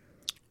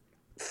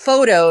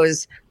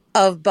photos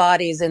of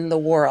bodies in the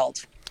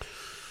world.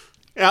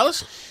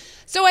 Alice?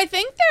 So I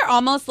think they're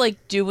almost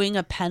like doing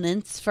a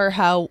penance for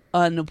how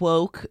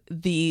unwoke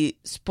the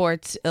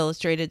Sports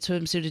Illustrated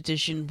swimsuit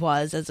edition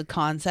was as a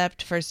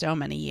concept for so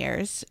many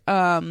years.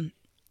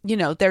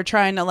 they're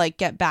trying to like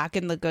get back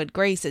in the good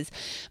graces,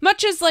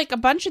 much as like a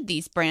bunch of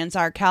these brands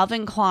are.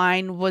 Calvin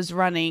Klein was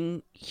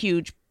running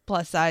huge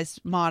plus size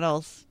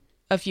models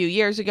a few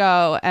years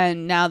ago,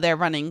 and now they're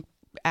running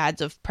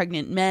ads of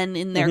pregnant men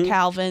in their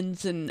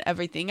Calvins and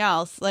everything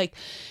else. Like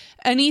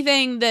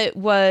anything that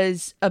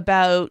was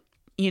about,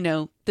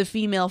 the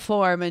female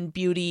form and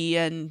beauty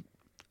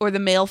or the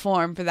male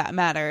form for that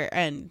matter,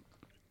 and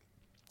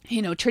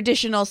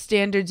traditional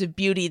standards of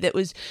beauty that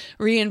was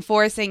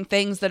reinforcing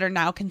things that are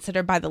now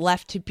considered by the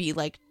left to be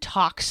like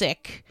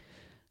toxic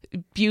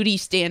beauty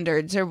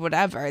standards or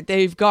whatever.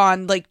 They've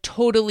gone like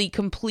totally,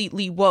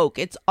 completely woke.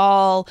 It's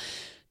all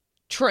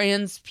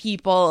trans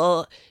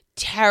people,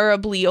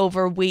 terribly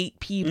overweight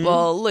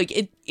people.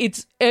 Like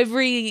it's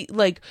every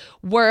like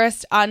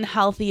worst,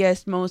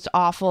 unhealthiest, most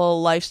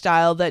awful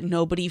lifestyle that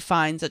nobody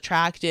finds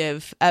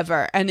attractive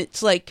ever. And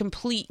it's like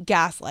complete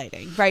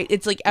gaslighting, right?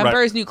 It's like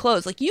Emperor's New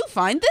Clothes. Like, you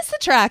find this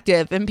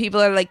attractive, and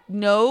people are like,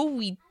 no,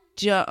 we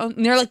don't.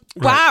 And they're like,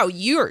 wow,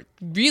 you're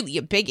really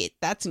a bigot.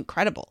 That's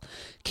incredible.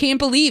 Can't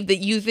believe that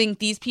you think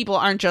these people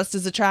aren't just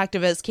as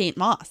attractive as Kate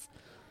Moss.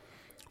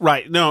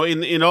 Right. No,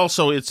 and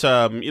also it's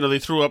they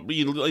threw up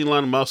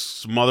Elon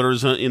Musk's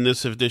mother's in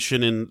this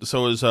edition, and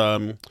so is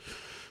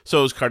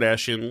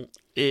Kardashian,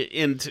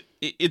 and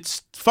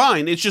it's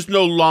fine. It's just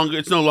no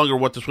longer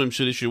what the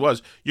swimsuit issue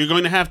was. You're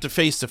going to have to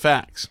face the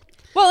facts.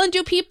 Well, and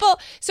do people?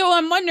 So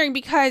I'm wondering,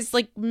 because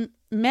like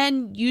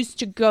men used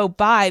to go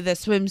buy the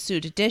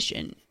swimsuit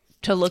edition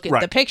to look at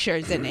the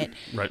pictures in it.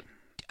 Right.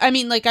 I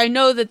mean, like, I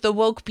know that the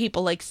woke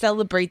people like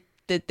celebrate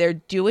that they're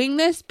doing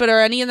this, but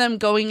are any of them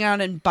going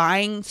out and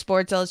buying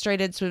Sports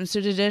Illustrated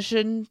swimsuit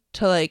edition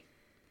to like?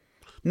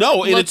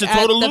 No, and it's a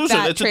total loser.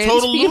 It's a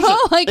total loser.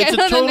 Like, it's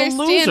I don't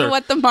understand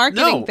what the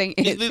marketing thing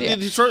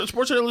is. The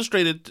Sports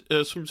Illustrated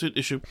swimsuit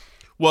issue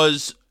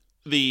was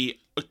the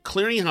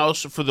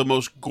clearinghouse for the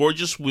most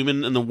gorgeous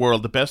women in the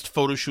world, the best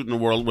photo shoot in the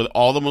world, where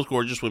all the most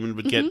gorgeous women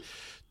would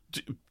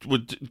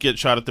get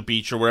shot at the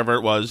beach or wherever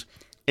it was,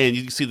 and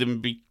you can see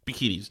them in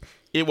bikinis.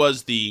 It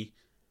was the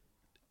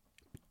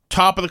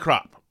top of the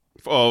crop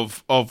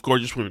of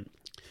gorgeous women.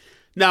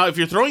 Now, if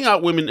you're throwing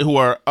out women who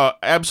are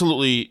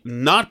absolutely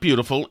not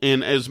beautiful,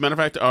 and as a matter of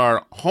fact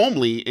are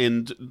homely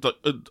and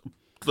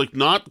like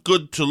not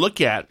good to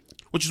look at,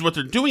 which is what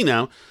they're doing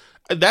now,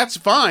 that's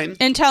fine.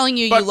 And telling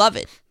you love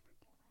it.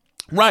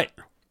 Right.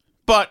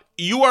 But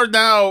you are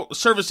now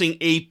servicing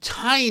a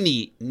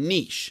tiny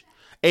niche.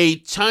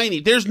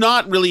 There's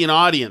not really an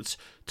audience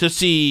to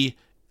see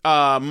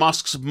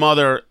Musk's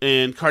mother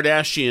and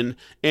Kardashian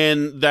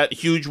and that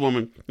huge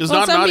woman. There's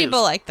not an some audience.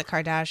 people like the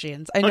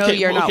Kardashians. I know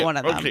you're not one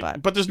of them,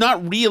 but there's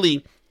not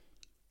really.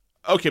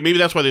 Okay, maybe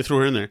that's why they threw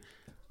her in there.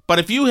 But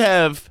if you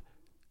have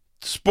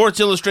Sports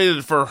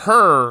Illustrated for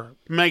her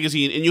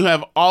magazine and you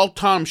have all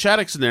Tom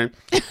Shaddocks in there,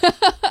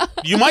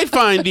 you might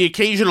find the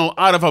occasional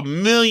out of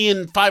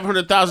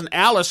 1,500,000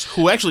 Alice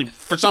who actually,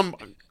 for some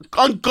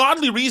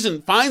ungodly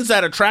reason, finds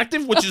that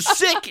attractive, which is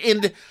sick.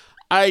 And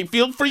I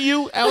feel for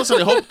you, Alice,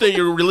 and I hope that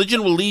your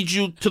religion will lead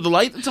you to the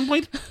light at some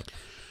point.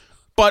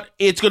 But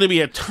it's going to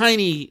be a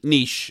tiny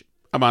niche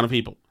amount of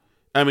people.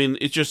 I mean,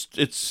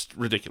 it's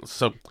ridiculous.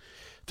 So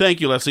thank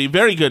you, Leslie.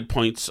 Very good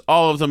points.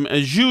 All of them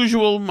as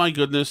usual. My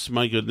goodness,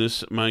 my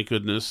goodness, my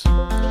goodness.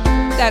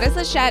 That is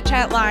the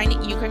chat line.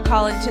 You can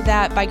call into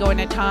that by going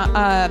to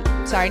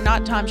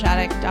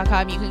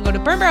TomShaddock.com. You can go to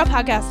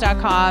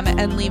burnbarrelpodcast.com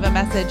and leave a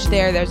message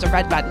there. There's a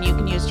red button you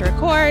can use to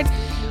record.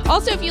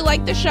 Also, if you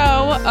like the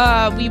show,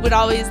 we would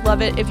always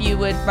love it if you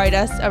would write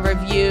us a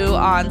review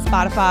on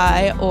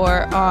Spotify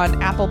or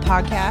on Apple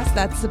Podcasts.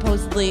 That's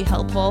supposedly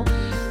helpful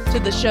to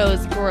the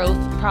show's growth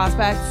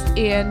prospects.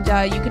 And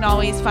you can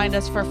always find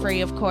us for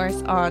free, of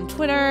course, on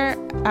Twitter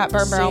at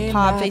Burn Barrel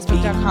Pod,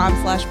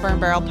 Facebook.com/Burn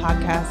Barrel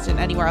Podcast, and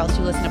anywhere else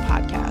you listen to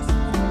podcasts.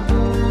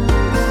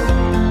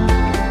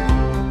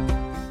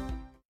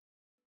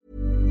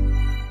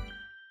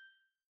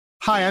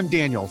 Hi, I'm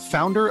Daniel,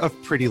 founder of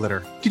Pretty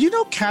Litter. Did you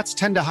know cats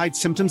tend to hide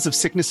symptoms of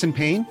sickness and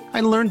pain?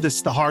 I learned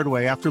this the hard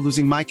way after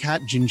losing my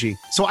cat, Gingy.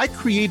 So I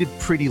created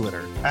Pretty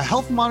Litter, a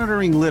health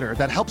monitoring litter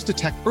that helps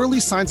detect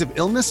early signs of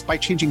illness by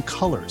changing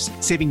colors,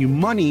 saving you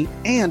money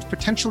and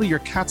potentially your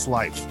cat's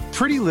life.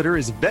 Pretty Litter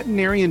is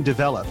veterinarian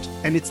developed,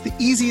 and it's the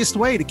easiest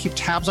way to keep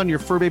tabs on your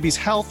fur baby's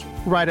health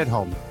right at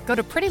home. Go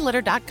to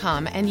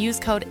prettylitter.com and use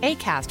code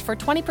ACAST for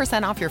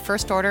 20% off your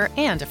first order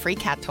and a free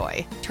cat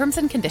toy. Terms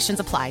and conditions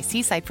apply.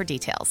 See site for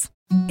details.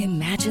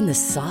 Imagine the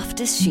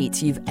softest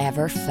sheets you've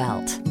ever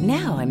felt.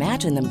 Now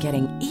imagine them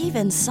getting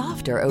even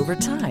softer over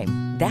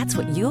time. That's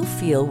what you'll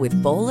feel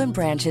with Boll &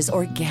 Branch's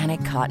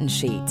organic cotton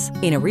sheets.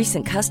 In a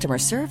recent customer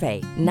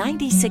survey,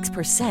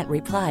 96%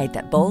 replied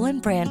that Boll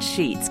 & Branch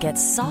sheets get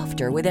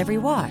softer with every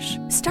wash.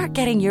 Start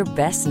getting your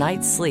best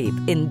night's sleep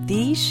in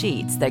these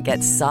sheets that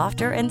get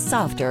softer and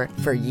softer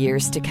for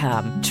years to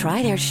come.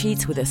 Try their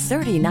sheets with a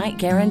 30-night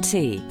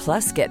guarantee.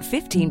 Plus, get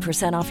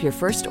 15% off your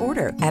first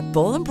order at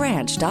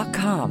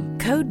bollandbranch.com.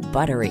 Code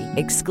BUTTERY.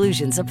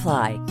 Exclusions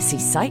apply. See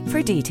site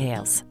for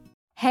details.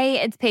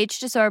 Hey, it's Paige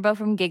DeSorbo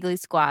from Giggly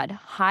Squad.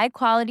 High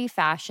quality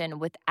fashion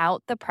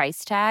without the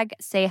price tag.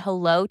 Say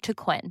hello to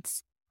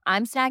Quince.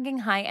 I'm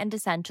snagging high-end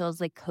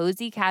essentials like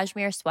cozy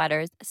cashmere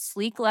sweaters,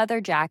 sleek leather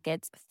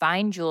jackets,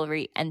 fine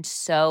jewelry, and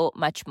so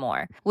much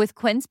more. With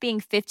Quince being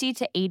 50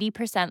 to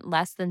 80%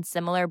 less than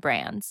similar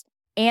brands.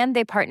 And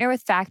they partner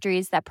with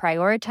factories that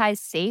prioritize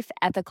safe,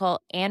 ethical,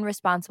 and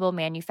responsible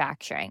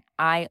manufacturing.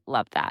 I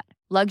love that.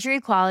 Luxury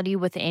quality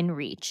within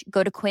reach.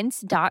 Go to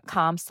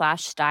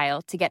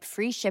quince.com/style to get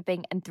free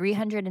shipping and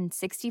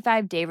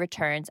 365-day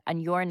returns on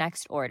your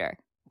next order.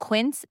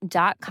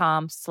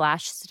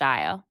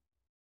 Quince.com/style.